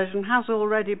conversion has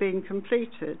already been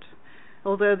completed,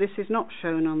 although this is not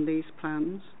shown on these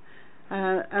plans.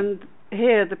 And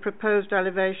here the proposed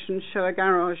elevations show a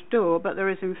garage door, but there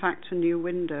is in fact a new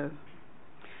window.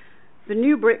 The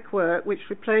new brickwork, which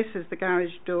replaces the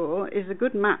garage door, is a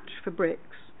good match for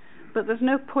bricks, but there's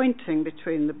no pointing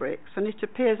between the bricks, and it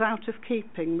appears out of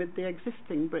keeping with the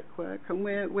existing brickwork, and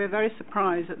we're very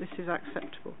surprised that this is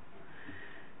acceptable.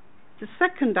 The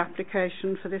second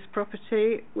application for this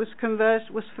property was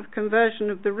for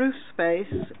conversion of the roof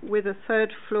space with a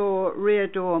third floor rear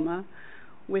dormer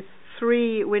with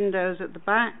 3 windows at the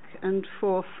back and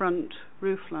 4 front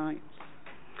roof lights.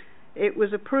 It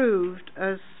was approved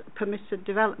as permitted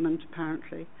development,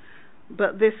 apparently.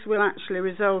 but this will actually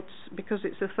result, because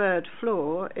it's a third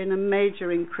floor, in a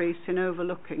major increase in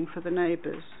overlooking for the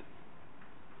neighbours.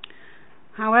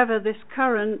 However, this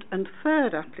current and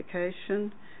third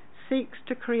application seeks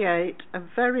to create a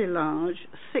very large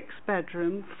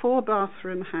 6-bedroom,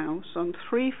 4-bathroom house on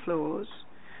 3 floors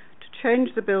to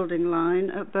change the building line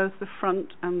at both the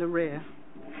front and the rear.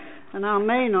 And our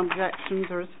main objections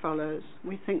are as follows.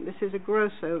 We think this is a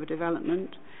gross overdevelopment,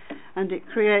 and it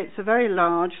creates a very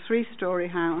large 3-storey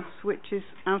house which is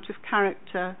out of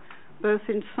character both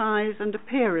in size and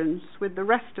appearance with the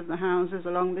rest of the houses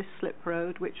along this slip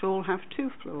road, which all have 2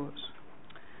 floors.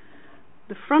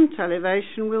 The front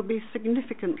elevation will be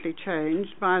significantly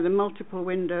changed by the multiple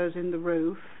windows in the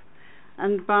roof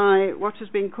and by what has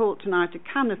been called tonight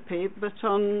a canopy, but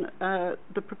on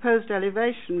the proposed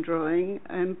elevation drawing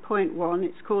in point 1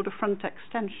 it's called a front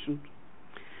extension.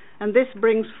 And this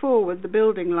brings forward the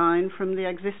building line from the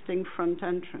existing front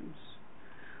entrance.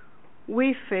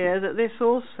 We fear that this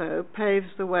also paves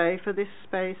the way for this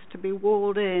space to be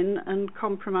walled in and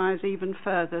compromise even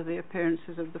further the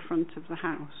appearances of the front of the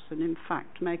house and in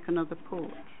fact make another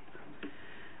porch.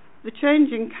 The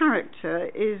change in character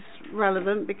is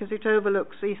relevant because it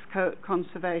overlooks Eastcote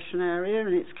Conservation Area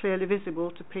and it's clearly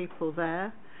visible to people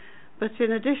there. But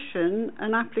in addition,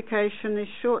 an application is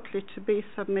shortly to be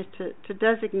submitted to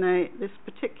designate this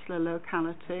particular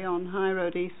locality on High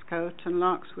Road Eastcote and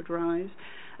Larkswood Rise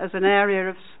as an area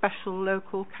of special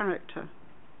local character.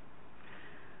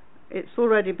 It's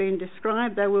already been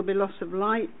described there will be loss of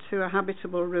light to a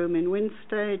habitable room in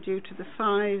Winstead due to the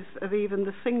size of even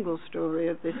the single story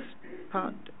of this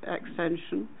part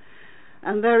extension,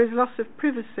 and there is loss of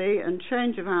privacy and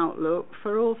change of outlook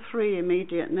for all 3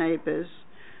 immediate neighbours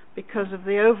because of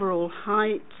the overall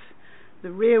height,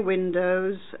 the rear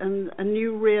windows and a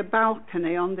new rear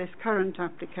balcony on this current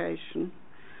application,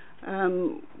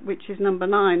 which is number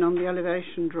 9 on the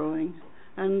elevation drawing,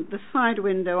 and the side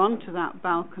window onto that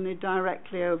balcony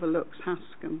directly overlooks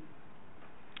Hascombe.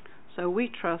 So we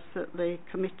trust that the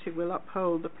committee will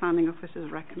uphold the planning officer's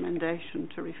recommendation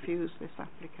to refuse this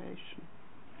application.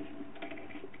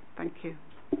 Thank you.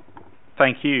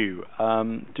 Thank you.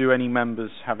 Do any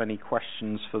members have any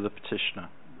questions for the petitioner?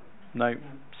 No?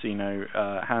 See no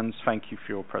hands. Thank you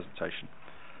for your presentation.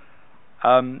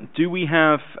 Do we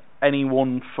have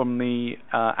anyone from the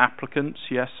applicants?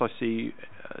 Yes, I see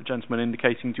a gentleman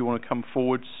indicating. Do you want to come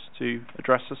forwards to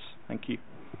address us? Thank you.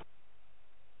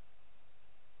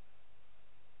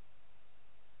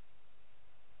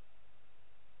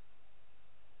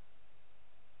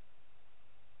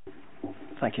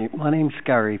 Thank you. My name's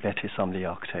Gary Bettis. I'm the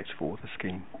architect for the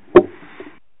scheme. Can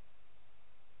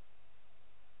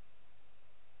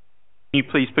you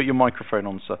please put your microphone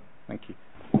on, sir? Thank you.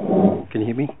 Can you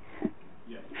hear me?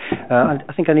 Yes.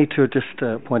 I think I need to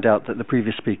just point out that the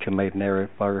previous speaker made an error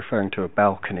by referring to a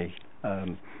balcony.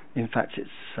 In fact, it's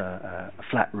a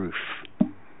flat roof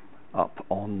up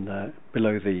on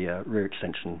below the rear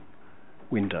extension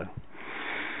window.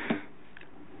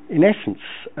 In essence,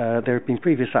 there have been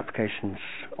previous applications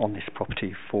on this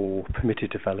property for permitted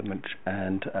development,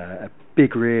 and a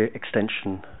big rear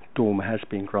extension dormer has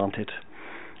been granted,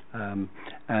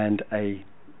 and a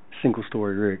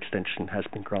single-storey rear extension has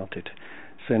been granted.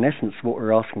 So in essence, what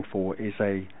we're asking for is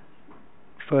a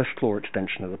first-floor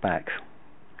extension at the back,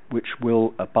 which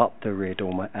will abut the rear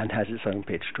dormer and has its own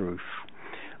pitched roof.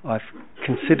 I've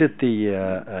considered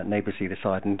the neighbours either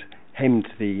side and hemmed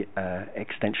the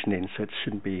extension in so it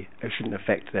shouldn't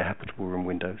affect their habitable room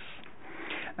windows.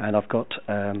 And I've got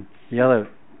the other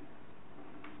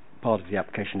part of the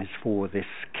application is for this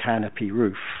canopy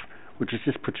roof, which is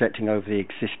just projecting over the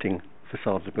existing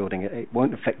facade of the building. It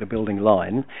won't affect the building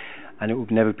line, and it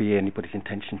would never be anybody's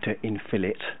intention to infill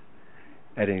it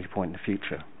at any point in the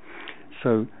future.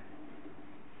 So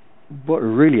what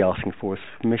we're really asking for is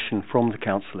permission from the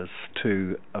councillors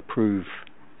to approve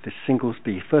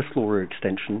the first floor rear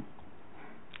extension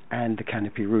and the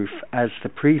canopy roof, as the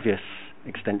previous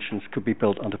extensions could be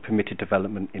built under permitted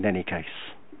development in any case.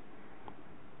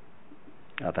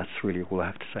 That's really all I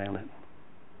have to say on it.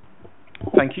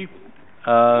 Thank you.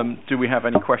 Do we have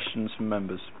any questions from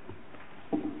members?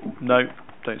 No,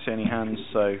 don't see any hands,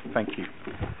 so thank you.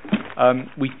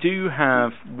 We do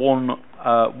have one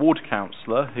ward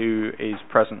councillor who is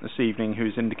present this evening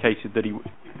who's indicated that he...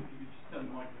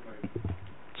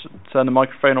 Turn the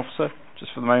microphone off, sir,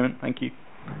 just for the moment. Thank you.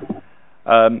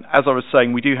 As I was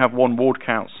saying, we do have one ward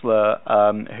councillor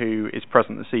who is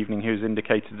present this evening who's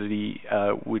indicated that he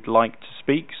would like to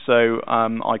speak. So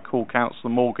I call Councillor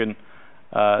Morgan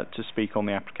to speak on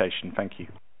the application. Thank you.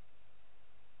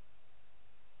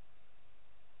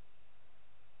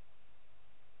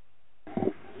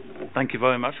 Thank you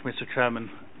very much, Mr. Chairman,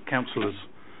 councillors.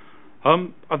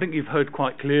 I think you've heard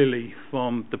quite clearly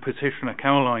from the petitioner,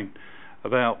 Caroline,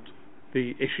 about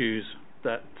the issues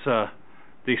that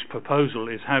this proposal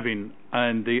is having,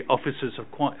 and the officers have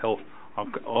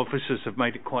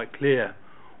made it quite clear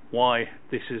why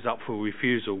this is up for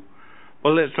refusal.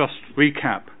 Well, let's just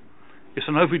recap. It's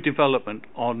an overdevelopment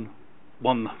on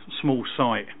one small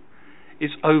site.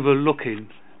 It's overlooking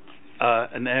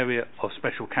an area of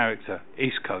special character,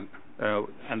 Eastcote,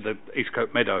 and the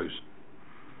Eastcote Meadows.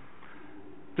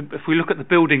 If we look at the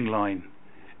building line,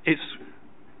 it's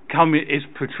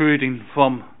protruding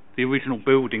from the original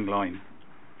building line.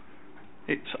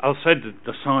 I've said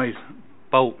the size,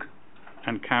 bulk,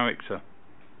 and character.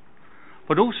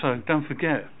 But also, don't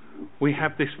forget, we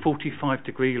have this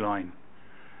 45-degree line.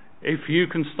 If we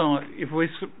start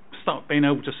being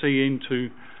able to see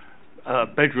into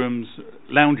bedrooms,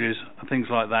 lounges, and things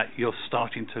like that, you're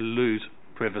starting to lose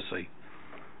privacy.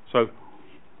 So,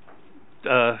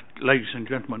 ladies and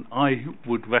gentlemen, I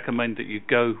would recommend that you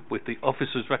go with the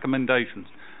officer's recommendations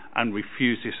and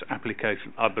refuse this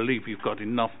application. I believe you've got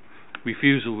enough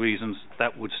refusal reasons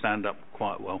that would stand up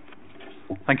quite well.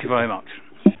 Thank you very much.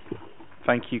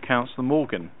 Thank you, Councillor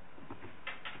Morgan.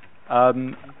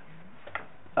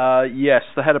 Yes,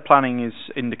 the head of planning is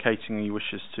indicating he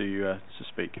wishes to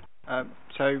speak.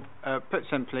 Put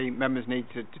simply, members need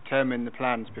to determine the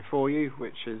plans before you,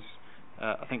 which is,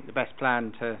 I think, the best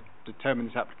plan to determine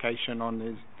this application on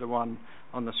is the one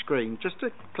on the screen. Just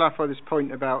to clarify this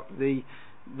point about the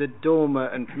dormer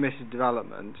and permitted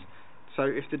development. So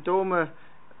if a dormer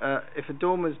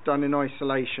is done in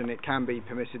isolation, it can be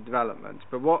permitted development.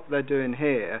 But what they're doing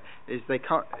here is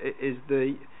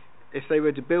if they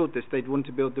were to build this, they'd want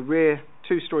to build the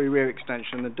two-storey rear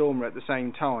extension and the dormer at the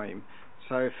same time.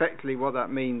 So effectively what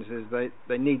that means is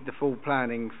they need the full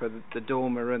planning for the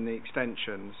dormer and the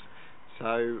extensions.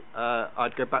 So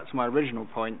I'd go back to my original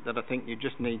point that I think you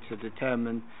just need to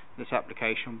determine this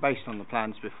application based on the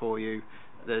plans before you.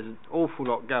 There's an awful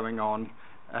lot going on,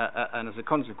 and as a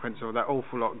consequence of that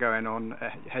awful lot going on,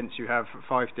 hence you have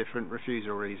 5 different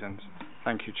refusal reasons.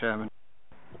 Thank you, Chairman.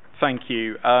 Thank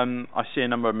you. I see a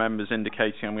number of members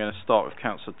indicating. I'm going to start with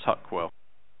Councillor Tuckwell.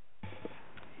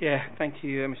 Yeah, thank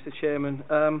you, Mr. Chairman.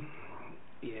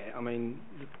 Yeah, I mean,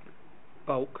 the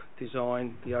bulk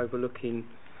design, the overlooking,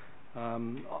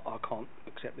 I can't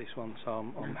accept this one, so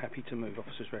I'm happy to move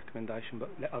officer's recommendation, but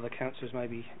let other councillors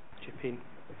maybe chip in.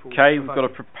 Okay, we've got a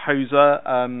proposer,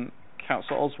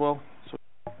 Councillor Oswell.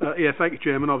 Yeah, thank you,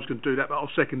 Chairman. I was going to do that, but I'll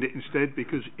second it instead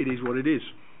because it is what it is.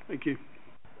 Thank you.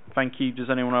 Thank you. Does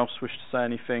anyone else wish to say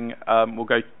anything? We'll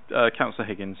go Councillor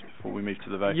Higgins before we move to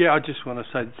the vote. Yeah, I just want to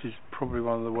say this is probably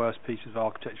one of the worst pieces of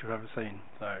architecture I've ever seen.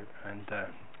 So, and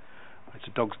it's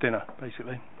a dog's dinner,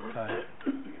 basically. So.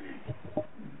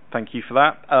 Thank you for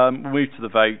that. We'll move to the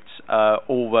vote.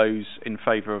 All those in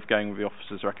favour of going with the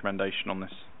officer's recommendation on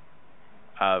this?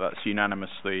 That's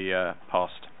unanimously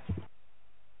passed.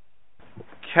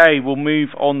 Okay, we'll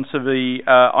move on to the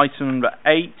item number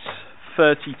 8,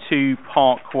 32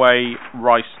 Parkway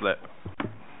Ruislip.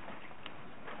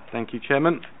 Thank you,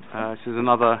 Chairman. This is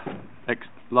another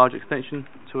large extension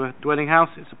to a dwelling house.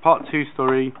 It's a part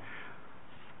 2-storey,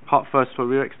 part 1st-storey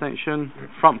rear extension,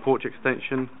 front porch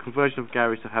extension, conversion of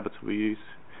garage to habitable use,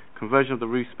 conversion of the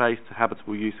roof space to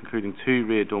habitable use, including 2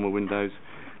 rear dormer windows,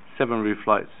 7 roof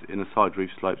lights in the side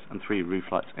roof slopes, and 3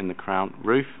 roof lights in the crown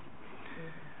roof.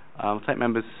 I'll take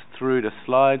members through the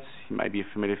slides. You may be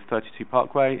familiar with 32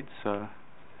 Parkway. It's a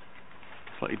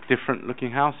slightly different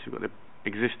looking house. You've got the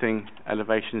existing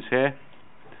elevations here.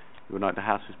 You will note the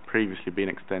house has previously been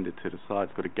extended to the side.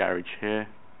 It's got a garage here.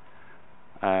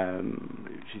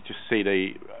 If you just see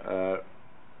the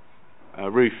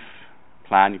roof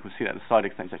plan, you can see that the side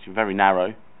extension is actually very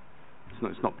narrow.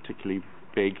 It's not particularly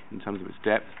big in terms of its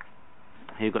depth.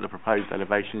 Here you've got the proposed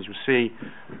elevations. You'll see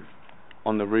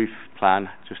on the roof plan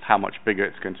just how much bigger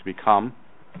it's going to become.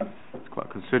 It's quite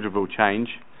a considerable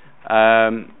change.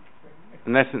 In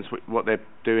essence, what they're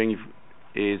doing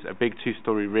is a big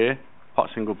 2-storey rear,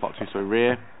 part single, part 2-storey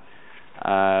rear.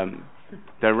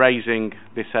 They're raising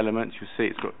this element. You'll see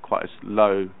it's got quite a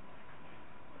low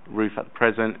roof at the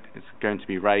present. It's going to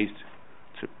be raised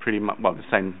to pretty much, well, the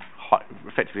same height,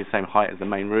 effectively the same height as the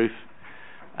main roof.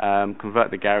 Convert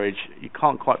the garage. You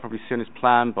can't quite probably see on this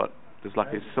plan, but there's like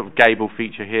a sort of gable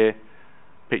feature here,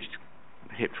 pitched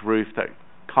hipped roof that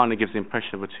kind of gives the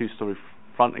impression of a 2-storey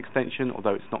front extension,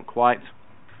 although it's not quite.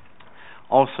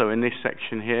 Also in this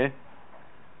section here,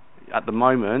 at the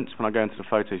moment, when I go into the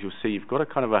photos, you'll see you've got a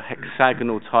kind of a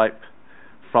hexagonal type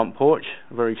front porch,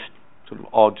 a very sort of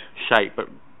odd shape, but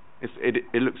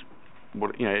it looks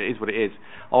it is what it is.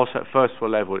 Also at first floor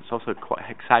level, it's also quite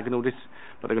hexagonal, but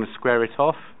they're going to square it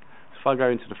off. So if I go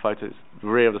into the photo, it's the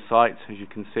rear of the site, as you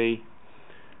can see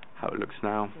how it looks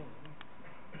now.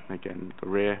 Again, the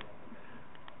rear,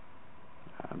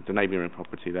 the neighbouring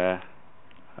property there,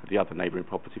 the other neighbouring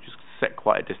property just set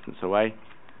quite a distance away.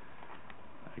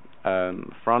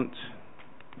 Front,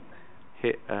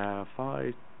 hit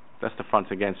 5. That's the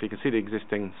front again, so you can see the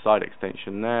existing side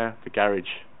extension there. The garage,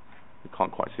 you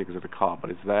can't quite see because of the car,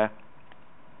 but it's there.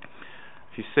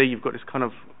 If you see, you've got this kind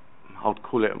of, I would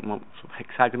call it a more sort of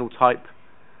hexagonal type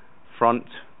front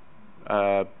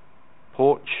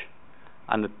porch,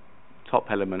 and the top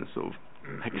element sort of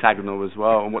hexagonal as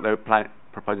well. And what they're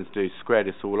proposing to do is square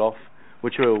this all off,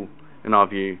 which will, in our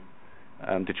view,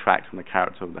 detract from the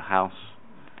character of the house.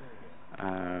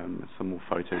 Some more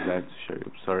photos there to show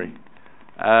you. Sorry.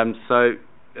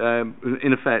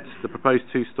 In effect, the proposed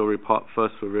two-storey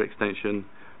first floor rear extension,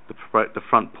 the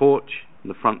front porch, and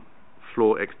the front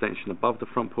floor extension above the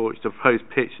front porch, the proposed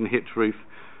pitch and hipped roof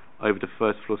over the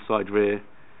first floor side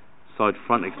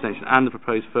front extension, and the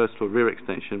proposed first floor rear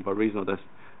extension, by reason of their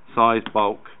size,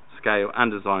 bulk, scale,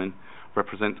 and design,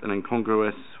 represent an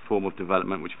incongruous form of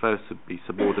development which fails to be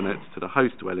subordinate to the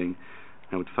host dwelling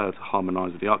and would fail to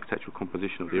harmonise with the architectural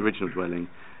composition of the original dwelling,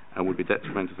 and would be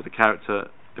detrimental to the character,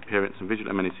 appearance and visual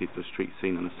amenities of the street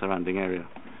scene and the surrounding area.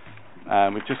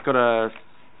 We've just got a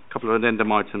couple of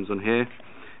addendum items on here.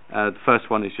 The first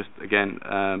one is just, again,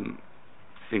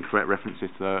 incorrect references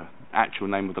to the actual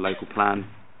name of the local plan.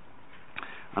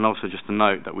 And also just to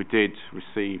note that we did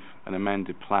receive an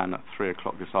amended plan at 3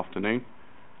 o'clock this afternoon,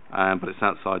 but it's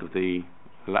outside of the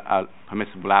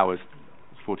permissible hours,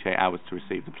 48 hours to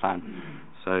receive the plan.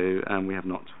 So we have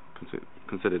not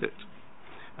considered it.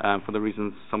 For the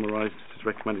reasons summarised, it is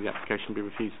recommended the application be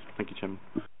refused. Thank you, Chairman.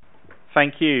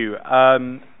 Thank you.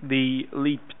 The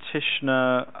lead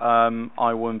petitioner,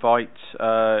 I will invite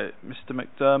Mr.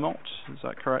 McDermott, is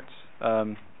that correct,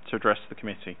 to address the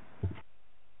committee.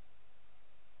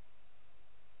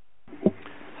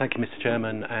 Thank you, Mr.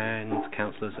 Chairman and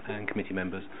councillors and committee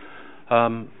members.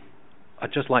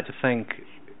 I'd just like to thank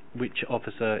which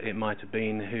officer it might have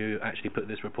been who actually put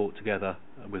this report together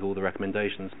with all the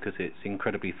recommendations, because it's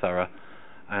incredibly thorough,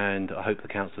 and I hope the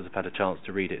councillors have had a chance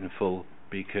to read it in full,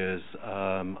 because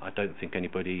I don't think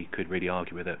anybody could really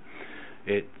argue with it.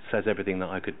 It says everything that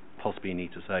I could possibly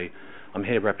need to say. I'm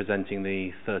here representing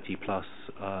the 30 plus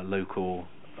local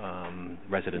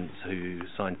residents who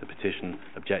signed the petition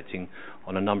objecting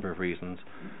on a number of reasons.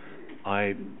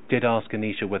 I did ask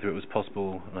Anisha whether it was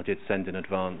possible, and I did send in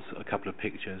advance a couple of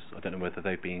pictures. I don't know whether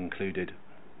they've been included.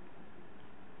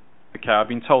 Okay, I've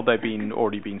been told they've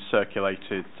already been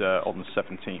circulated on the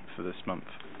 17th for this month.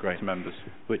 Great. To members.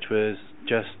 Which was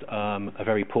just a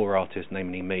very poor artist,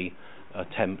 namely me,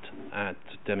 attempt at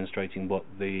demonstrating what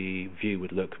the view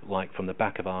would look like from the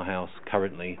back of our house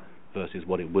currently versus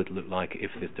what it would look like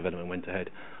if this development went ahead.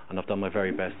 And I've done my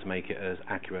very best to make it as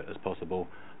accurate as possible,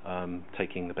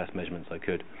 taking the best measurements I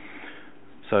could.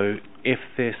 So if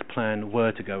this plan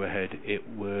were to go ahead, it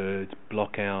would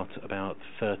block out about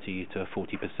 30 to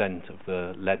 40% of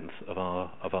the length of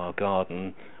our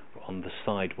garden on the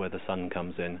side where the sun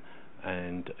comes in,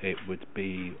 and it would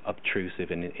be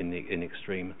obtrusive in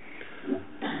extreme.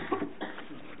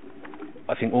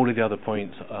 I think all of the other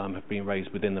points have been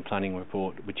raised within the planning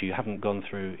report, which you haven't gone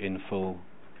through in full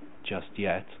just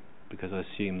yet, because I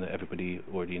assume that everybody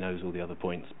already knows all the other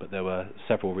points, but there were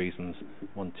several reasons,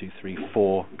 1, 2, 3,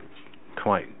 4,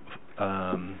 quite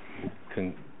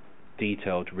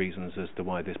detailed reasons as to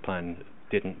why this plan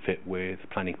didn't fit with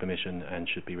planning permission and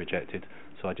should be rejected.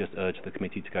 So I just urge the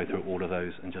committee to go through all of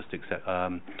those and just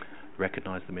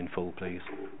recognise them in full, please.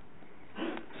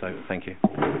 So, thank you.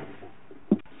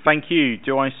 Thank you.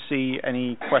 Do I see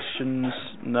any questions?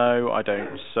 No, I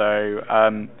don't.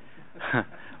 So,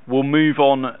 we'll move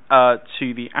on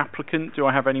to the applicant. Do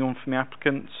I have anyone from the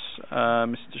applicants?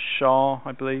 Mr. Shah,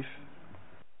 I believe.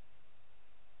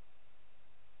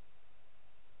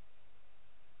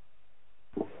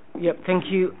 Yep, thank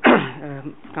you,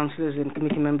 councillors and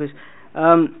committee members.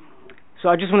 So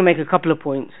I just want to make a couple of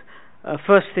points.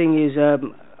 First thing is,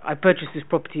 I purchased this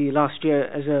property last year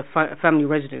as a family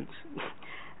residence,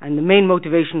 and the main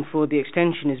motivation for the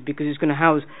extension is because it's going to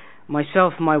house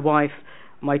myself, my wife,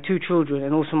 my 2 children,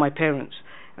 and also my parents.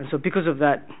 And so because of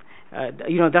that,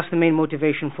 that's the main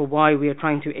motivation for why we are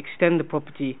trying to extend the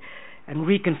property and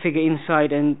reconfigure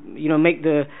inside and, make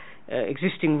the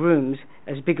existing rooms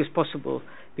as big as possible,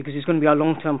 because it's going to be our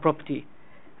long-term property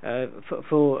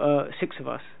for 6 of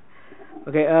us.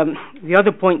 Okay. The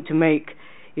other point to make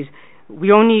is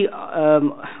we only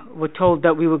were told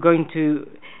that we were going to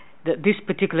that this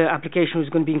particular application was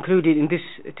going to be included in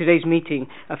today's meeting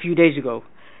a few days ago.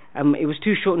 It was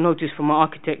too short notice for my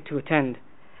architect to attend,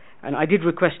 and I did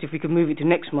request if we could move it to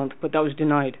next month, but that was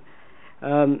denied.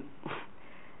 The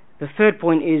third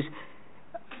point is,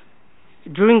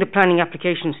 during the planning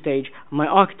application stage, my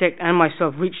architect and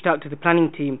myself reached out to the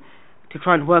planning team to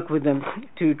try and work with them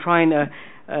to try and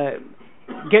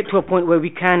get to a point where we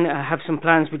can have some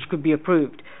plans which could be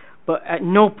approved. But at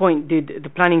no point did the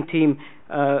planning team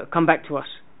come back to us.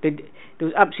 There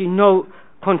was absolutely no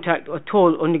contact at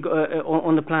all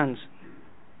on the plans.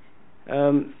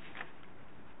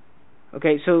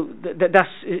 Okay, so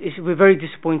we're very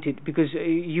disappointed, because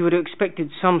you would have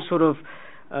expected some sort of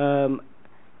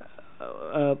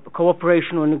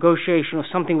cooperation or negotiation or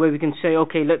something where we can say,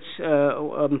 okay, let's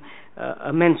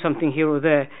amend something here or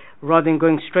there, rather than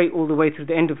going straight all the way through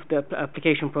the end of the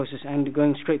application process and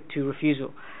going straight to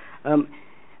refusal.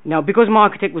 Now, because my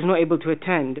architect was not able to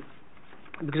attend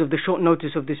because of the short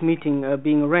notice of this meeting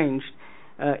being arranged,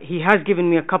 he has given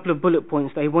me a couple of bullet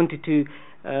points that he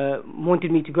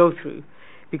wanted me to go through,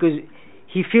 because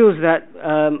he feels that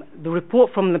the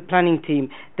report from the planning team,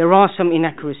 there are some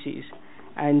inaccuracies,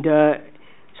 and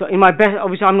so in my best,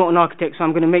 obviously I'm not an architect, so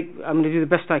I'm going to do the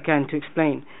best I can to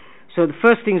explain. So the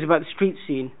first thing is about the street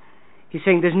scene. He's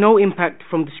saying there's no impact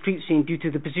from the street scene due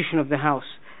to the position of the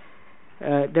house.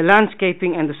 The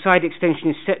landscaping and the side extension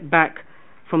is set back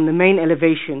from the main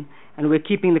elevation, and we're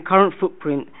keeping the current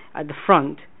footprint at the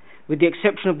front, with the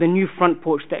exception of the new front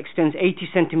porch that extends 80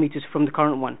 centimeters from the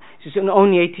current one. So it's an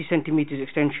only 80 centimeters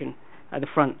extension at the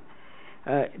front.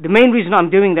 The main reason I'm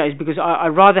doing that is because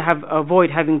I'd rather avoid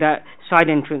having that side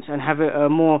entrance and have a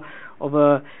more of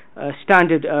a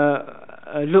standard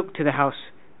look to the house,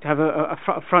 to have a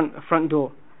front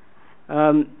door.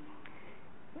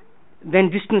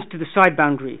 Then distance to the side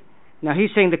boundary. Now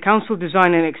he's saying the council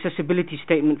design and accessibility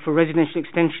statement for residential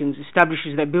extensions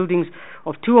establishes that buildings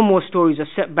of 2 or more stories are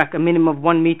set back a minimum of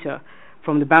 1 meter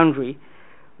from the boundary.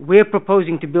 We're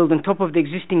proposing to build on top of the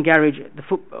existing garage,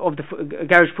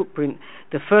 garage footprint.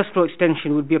 The first floor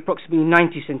extension would be approximately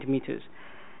 90 centimeters.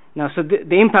 Now, so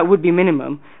the impact would be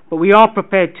minimum, but we are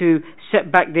prepared to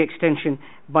set back the extension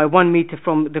by 1 meter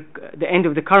from the end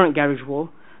of the current garage wall.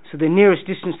 So the nearest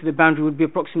distance to the boundary would be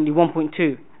approximately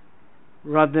 1.2,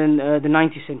 rather than the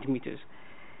 90 centimeters.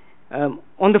 On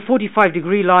the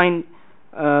 45-degree line,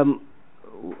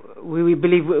 we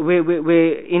believe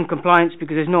we're in compliance,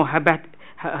 because there's no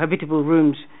habitable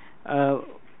rooms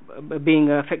being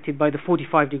affected by the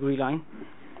 45-degree line.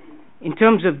 In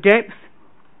terms of depth,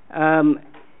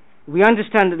 we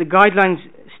understand that the guidelines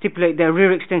stipulate their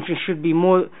rear extension shouldn't be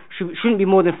more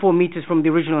than 4 meters from the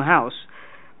original house.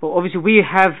 But obviously we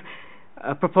have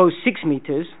proposed 6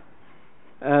 meters,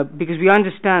 because we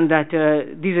understand that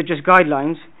these are just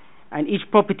guidelines, and each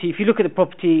property, if you look at the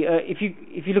property, if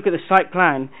you look at the site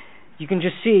plan, you can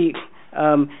just see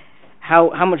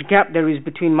how much gap there is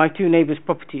between my 2 neighbours'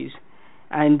 properties,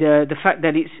 and the fact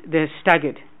that they're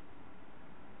staggered.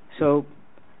 So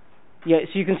yeah,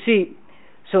 so you can see,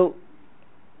 so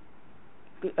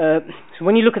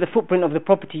when you look at the footprint of the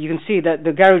property, you can see that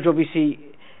the garage, obviously,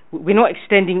 we're not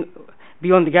extending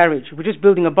beyond the garage, we're just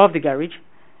building above the garage,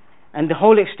 and the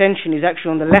whole extension is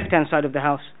actually on the left-hand side of the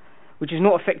house, which is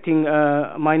not affecting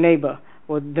my neighbour,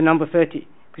 or the number 30,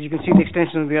 because you can see the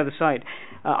extension on the other side.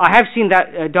 I have seen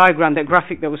that diagram, that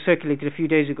graphic that was circulated a few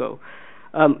days ago.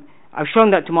 I've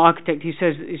shown that to my architect. He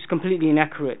says it's completely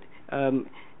inaccurate.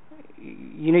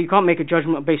 You can't make a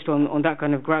judgment based on that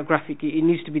kind of graphic. It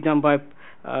needs to be done by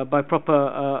proper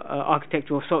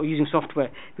architecture, or using software,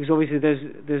 because obviously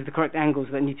there's the correct angles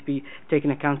that need to be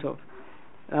taken account of.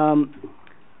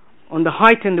 On the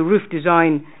height and the roof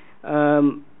design,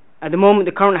 at the moment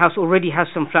the current house already has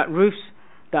some flat roofs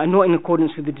that are not in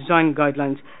accordance with the design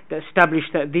guidelines that establish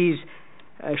that these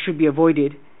should be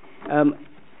avoided.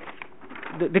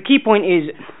 The key point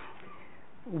is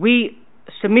we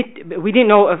didn't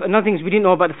know of, another thing is we didn't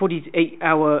know about the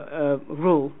 48-hour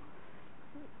rule.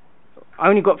 I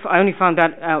only found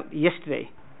that out yesterday.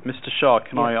 Mr. Shah,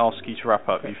 can I ask you to wrap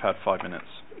up? You've had 5 minutes.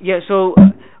 Yeah, so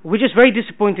we're just very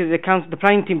disappointed that the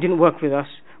planning team didn't work with us.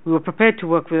 We were prepared to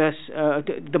work with us.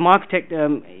 The architect,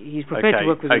 he's prepared to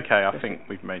work with us. Okay, I think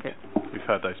we've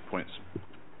heard those points.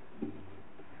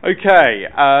 Okay,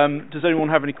 does anyone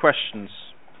have any questions?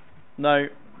 No?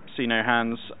 See no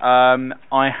hands.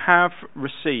 I have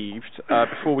received,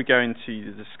 before we go into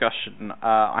the discussion,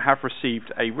 I have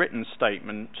received a written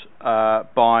statement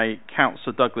by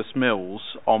Councillor Douglas Mills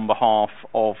on behalf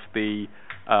of the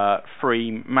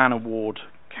 3 Manor Ward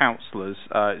councillors.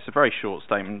 It's a very short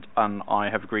statement, and I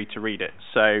have agreed to read it.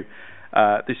 So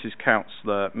This is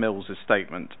Councillor Mills'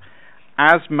 statement.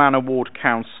 As Manor Ward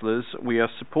councillors, we are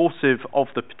supportive of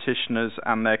the petitioners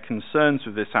and their concerns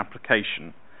with this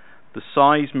application. The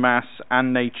size, mass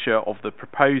and nature of the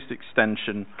proposed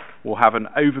extension will have an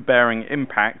overbearing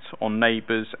impact on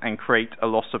neighbours and create a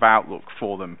loss of outlook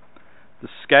for them. The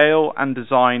scale and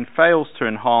design fails to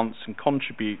enhance and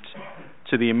contribute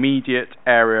to the immediate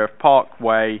area of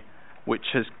Parkway, which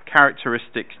has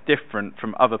characteristics different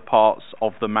from other parts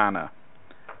of the manor.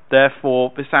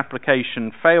 Therefore, this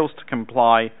application fails to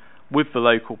comply with the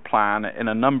local plan in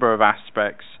a number of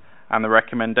aspects, and the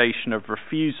recommendation of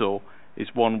refusal is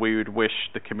one we would wish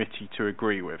the committee to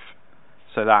agree with.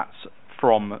 So that's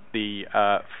from the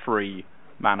 3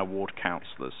 Manor Ward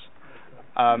councillors.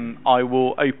 I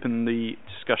will open the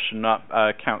discussion up.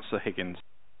 Councillor Higgins.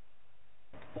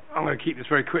 I'm going to keep this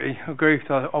very quickly. I agree with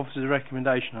the officer's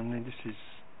recommendation. I mean, this is,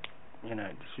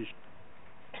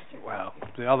 well,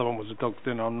 the other one was a dog's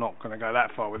dinner. I'm not going to go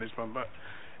that far with this one, but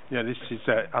yeah, this is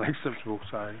unacceptable.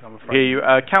 So I'm afraid. Hear you,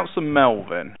 Councillor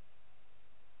Melvin.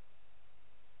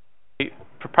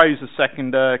 Propose a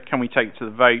seconder. Can we take to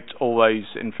the vote? All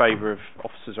those in favour of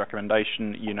officer's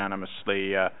recommendation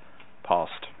unanimously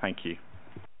passed. Thank you.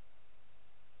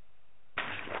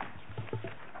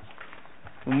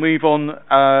 We'll move on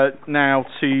now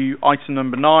to item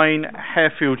number 9,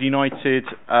 Harefield United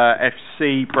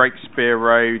FC, Breakspear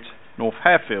Road, North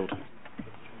Harefield.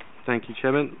 Thank you,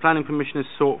 Chairman. Planning permission is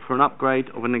sought for an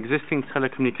upgrade of an existing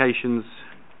telecommunications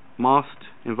mast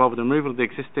involving the removal of the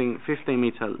existing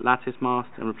 15-metre lattice mast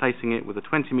and replacing it with a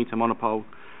 20-metre monopole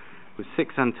with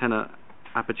 6 antenna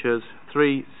apertures,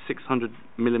 3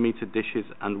 600mm dishes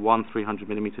and 1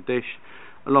 300mm dish,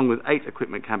 along with 8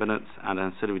 equipment cabinets and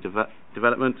ancillary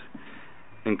development,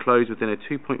 enclosed within a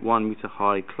 2.1 metre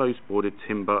high closed boarded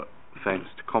timber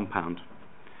fenced compound.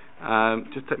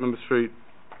 Just take members through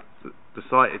the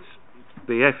site. It's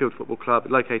the Harefield Football Club,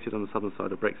 located on the southern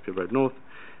side of Breakspear Road North.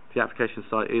 The application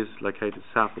site is located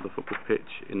south of the football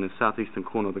pitch in the southeastern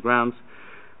corner of the grounds,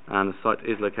 and the site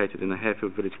is located in the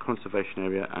Harefield Village Conservation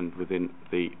Area and within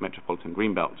the Metropolitan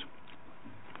Greenbelt.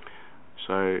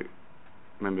 So,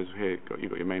 members here, you've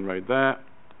got your main road there.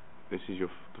 This is the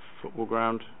football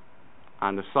ground,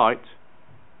 and the site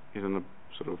is on the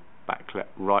sort of back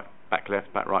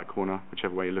left, back right corner,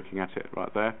 whichever way you're looking at it,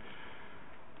 right there.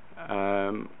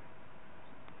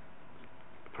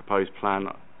 Proposed plan.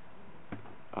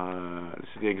 This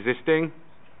is the existing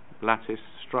lattice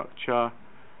structure.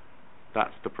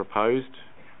 That's the proposed.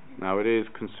 Now it is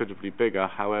considerably bigger.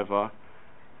 However,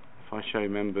 if I show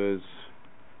members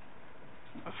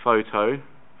a photo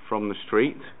from the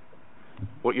street,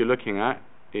 what you're looking at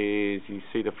is you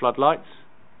see the floodlights,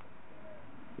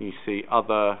 you see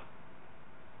other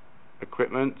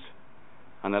equipment,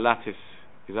 and the lattice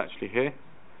is actually here.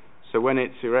 So when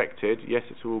it's erected, yes,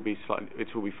 it will be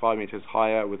 5 meters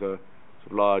higher with a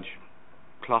sort of large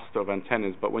cluster of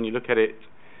antennas. But when you look at it,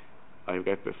 you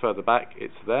go a bit further back,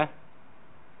 it's there.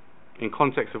 In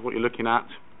context of what you're looking at,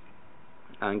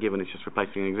 and given it's just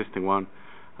replacing an existing one,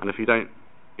 and if you don't,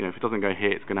 if it doesn't go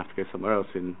here, it's going to have to go somewhere else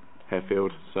in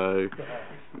Harefield. So,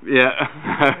 yeah,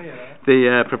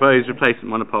 the proposed replacement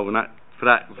monopole, and for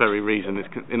that very reason, is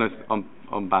on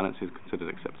balance is considered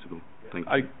acceptable. Thank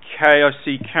you. Okay, I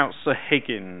see Councillor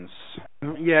Higgins.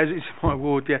 Yeah, it's my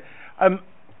ward. Yeah, I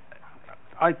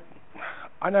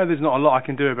know there's not a lot I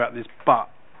can do about this, but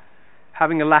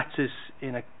having a lattice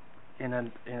in a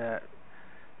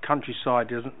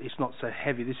countryside it's not so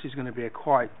heavy. This is going to be a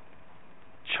quite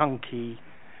chunky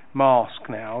mask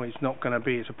now. It's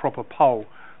a proper pole,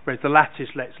 whereas the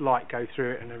lattice lets light go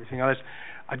through it and everything else.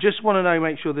 I just want to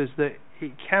make sure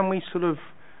can we sort of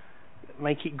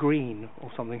make it green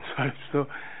or something so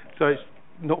it's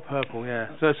not purple, yeah.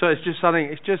 So it's just something.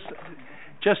 It's just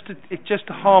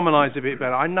to harmonise a bit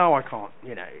better. I know I can't,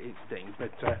 it's things,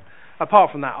 but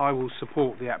apart from that, I will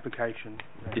support the application.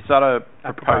 Is that a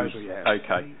proposal? Yes.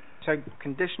 Okay. So,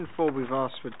 condition 4, we've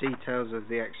asked for details of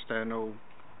the external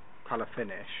colour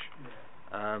finish.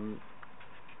 I'll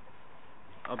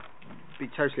be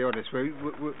totally honest.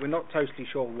 We're not totally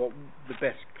sure what the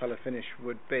best colour finish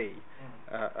would be.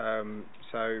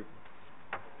 So,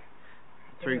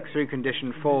 through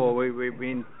condition 4,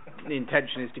 the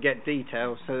intention is to get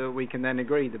details so that we can then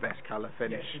agree the best colour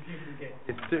finish. Yes,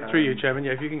 through you, Chairman.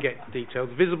 Yeah, if you can get details,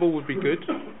 visible would be good.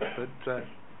 But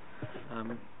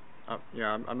I'm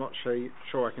not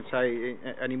sure I can say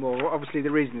any more. Obviously,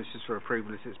 the reason this is for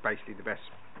approval is it's basically the best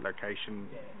location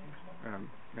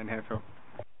in Harefield.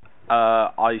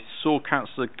 I saw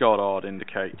Councillor Goddard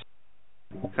indicate.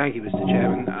 Thank you, Mr.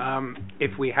 Chairman.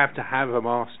 If we have to have a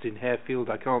mast in Harefield,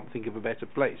 I can't think of a better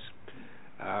place.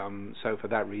 So for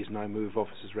that reason, I move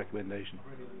officer's recommendation.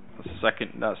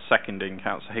 That's seconding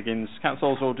Councillor Higgins.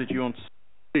 Councillor Oswald, did you want to...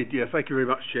 Yeah, thank you very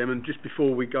much, Chairman. Just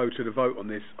before we go to the vote on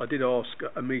this, I did ask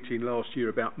at a meeting last year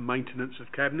about maintenance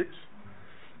of cabinets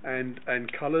and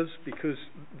colours, because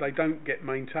they don't get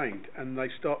maintained and they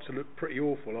start to look pretty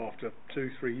awful after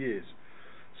 2-3 years.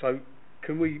 So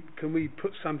can we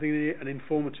put something in it, an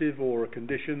informative or a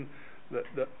condition that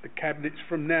the cabinets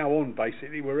from now on,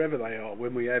 basically wherever they are,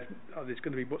 when we have, there's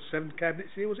going to be 7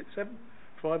 cabinets here, was it 7,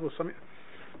 5 or something?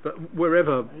 But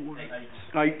wherever, 8,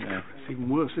 yeah. It's even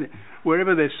worse, isn't it?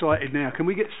 Wherever they're sited now, can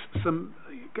we get some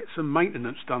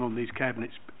maintenance done on these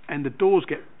cabinets, and the doors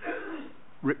get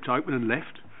ripped open and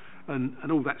left, and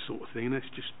all that sort of thing, and it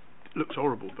looks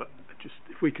horrible. But just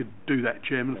if we could do that,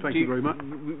 Chairman, thank you very much.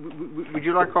 Would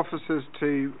you like officers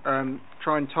to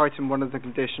try and tighten one of the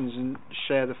conditions and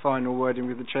share the final wording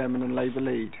with the Chairman and Labour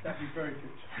lead? That'd be very good.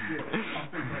 Yeah, I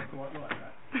think that's quite like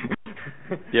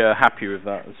that. Yeah, happy with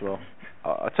that as well.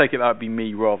 I take it that would be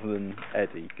me rather than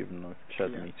Eddie, given I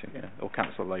chaired the meeting, yeah. Or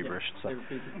Councillor Labour, I should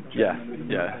say. Yeah,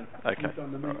 okay.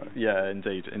 Yeah,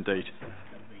 indeed.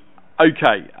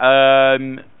 Okay,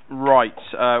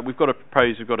 right, we've got a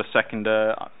proposal, we've got a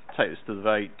seconder. Take this to the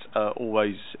vote. All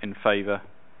those in favour?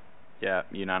 Yeah,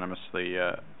 unanimously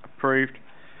approved.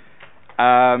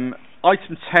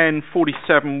 Item 10,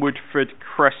 47 Woodford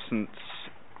Crescent.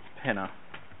 Pinner.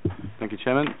 Thank you,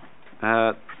 Chairman.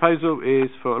 Proposal is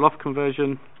for a loft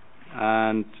conversion,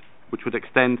 and which would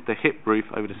extend the hip roof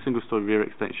over the single-storey rear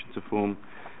extension to form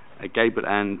a gable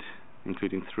end,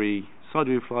 including 3 side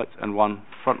roof lights and 1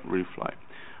 front roof light.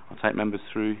 I'll take members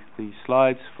through the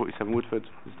slides. 47 Woodford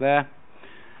is there.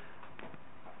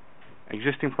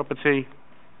 Existing property.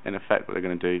 In effect, what they're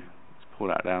going to do is pull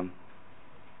that down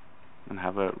and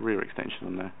have a rear extension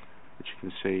on there, which you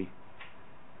can see.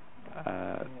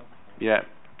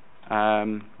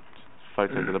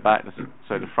 Photos of the back,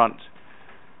 so the front.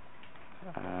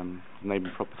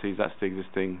 Neighbouring properties, that's the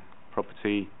existing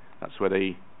property. That's where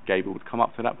the gable would come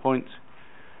up to that point.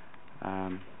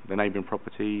 The neighbouring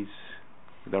properties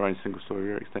with their own single-storey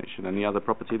rear extension, and the other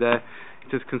property there.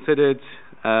 It is considered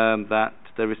that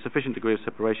there is sufficient degree of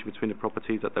separation between the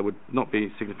properties that there would not be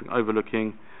significant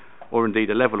overlooking, or indeed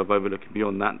a level of overlooking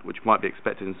beyond that which might be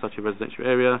expected in such a residential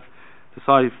area.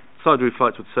 The side roof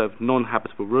lights would serve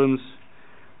non-habitable rooms,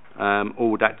 or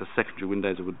would act as secondary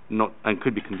windows and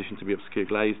could be conditioned to be obscure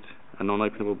glazed and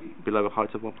non-openable below a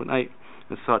height of 1.8.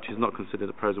 As such, is not considered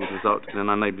the proposal would result in an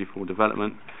unneighbourly form of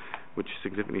development, which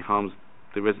significantly harms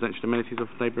the residential amenities of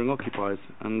neighbouring occupiers,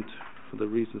 and for the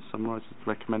reasons summarised, it's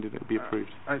recommended it be approved.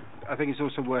 I think it's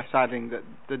also worth adding that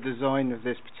the design of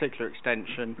this particular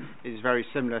extension is very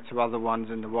similar to other ones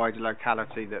in the wider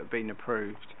locality that have been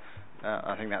approved.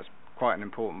 I think that's quite an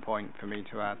important point for me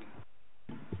to add.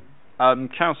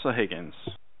 Councillor Higgins.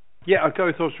 Yeah, I'd go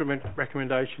with those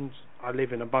recommendations. I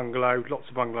live in a bungalow. Lots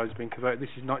of bungalows have been converted. This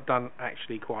is not done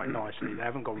actually quite nicely. They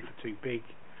haven't gone for too big,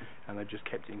 and they've just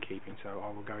kept it in keeping. So I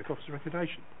will go with officer's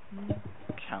recommendation.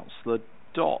 Councillor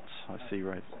Dott, I see.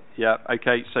 Right. Yeah.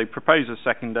 Okay. So proposer,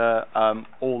 seconder.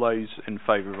 All those in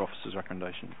favour of officer's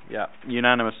recommendation. Yeah.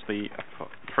 Unanimously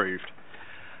approved.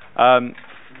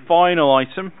 Final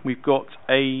item. We've got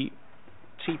a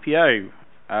TPO.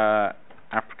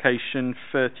 Application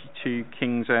 32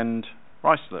 Kings End,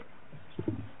 Ruislip.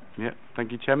 Yeah,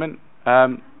 thank you, Chairman.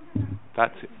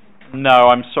 That's it. No,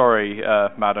 I'm sorry,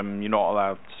 Madam, you're not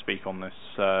allowed to speak on this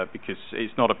because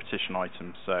it's not a petition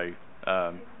item. So,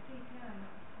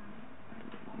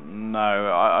 no,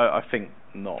 I think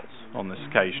not on this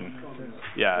occasion.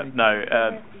 Yeah,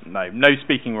 no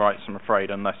speaking rights, I'm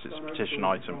afraid, unless it's a petition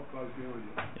item.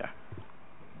 Yeah.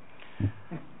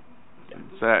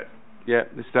 So. Yeah,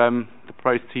 this the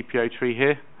proposed TPO tree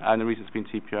here, and the reason it's been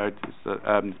TPO'd is that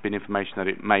there's been information that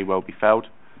it may well be felled,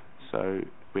 so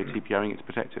we're TPOing it to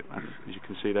protect it, as you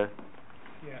can see there.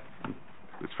 Yeah.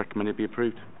 It's recommended be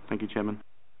approved. Thank you, Chairman.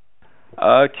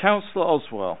 Councillor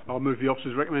Oswell. I'll move the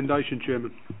officer's recommendation,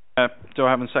 Chairman. Do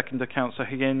I have a seconder, Councillor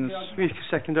Higgins? Yeah,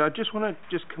 seconder. I just want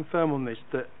to confirm on this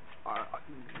that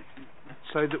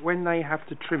so that when they have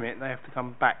to trim it, they have to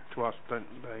come back to us, don't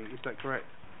they? Is that correct?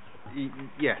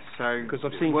 Yes, so because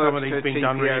I've seen some of these being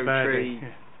done really badly.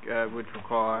 Would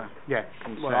require. Yeah,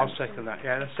 well, I'll second that.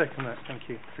 Yeah, let's second that. Thank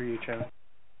you, through you, Chairman.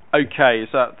 Okay, is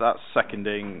that's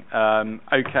seconding?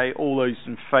 Okay, all those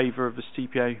in favour of this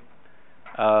TPO?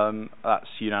 That's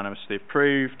unanimously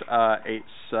approved.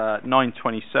 It's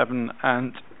 9:27,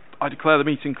 and I declare the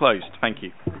meeting closed. Thank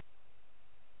you.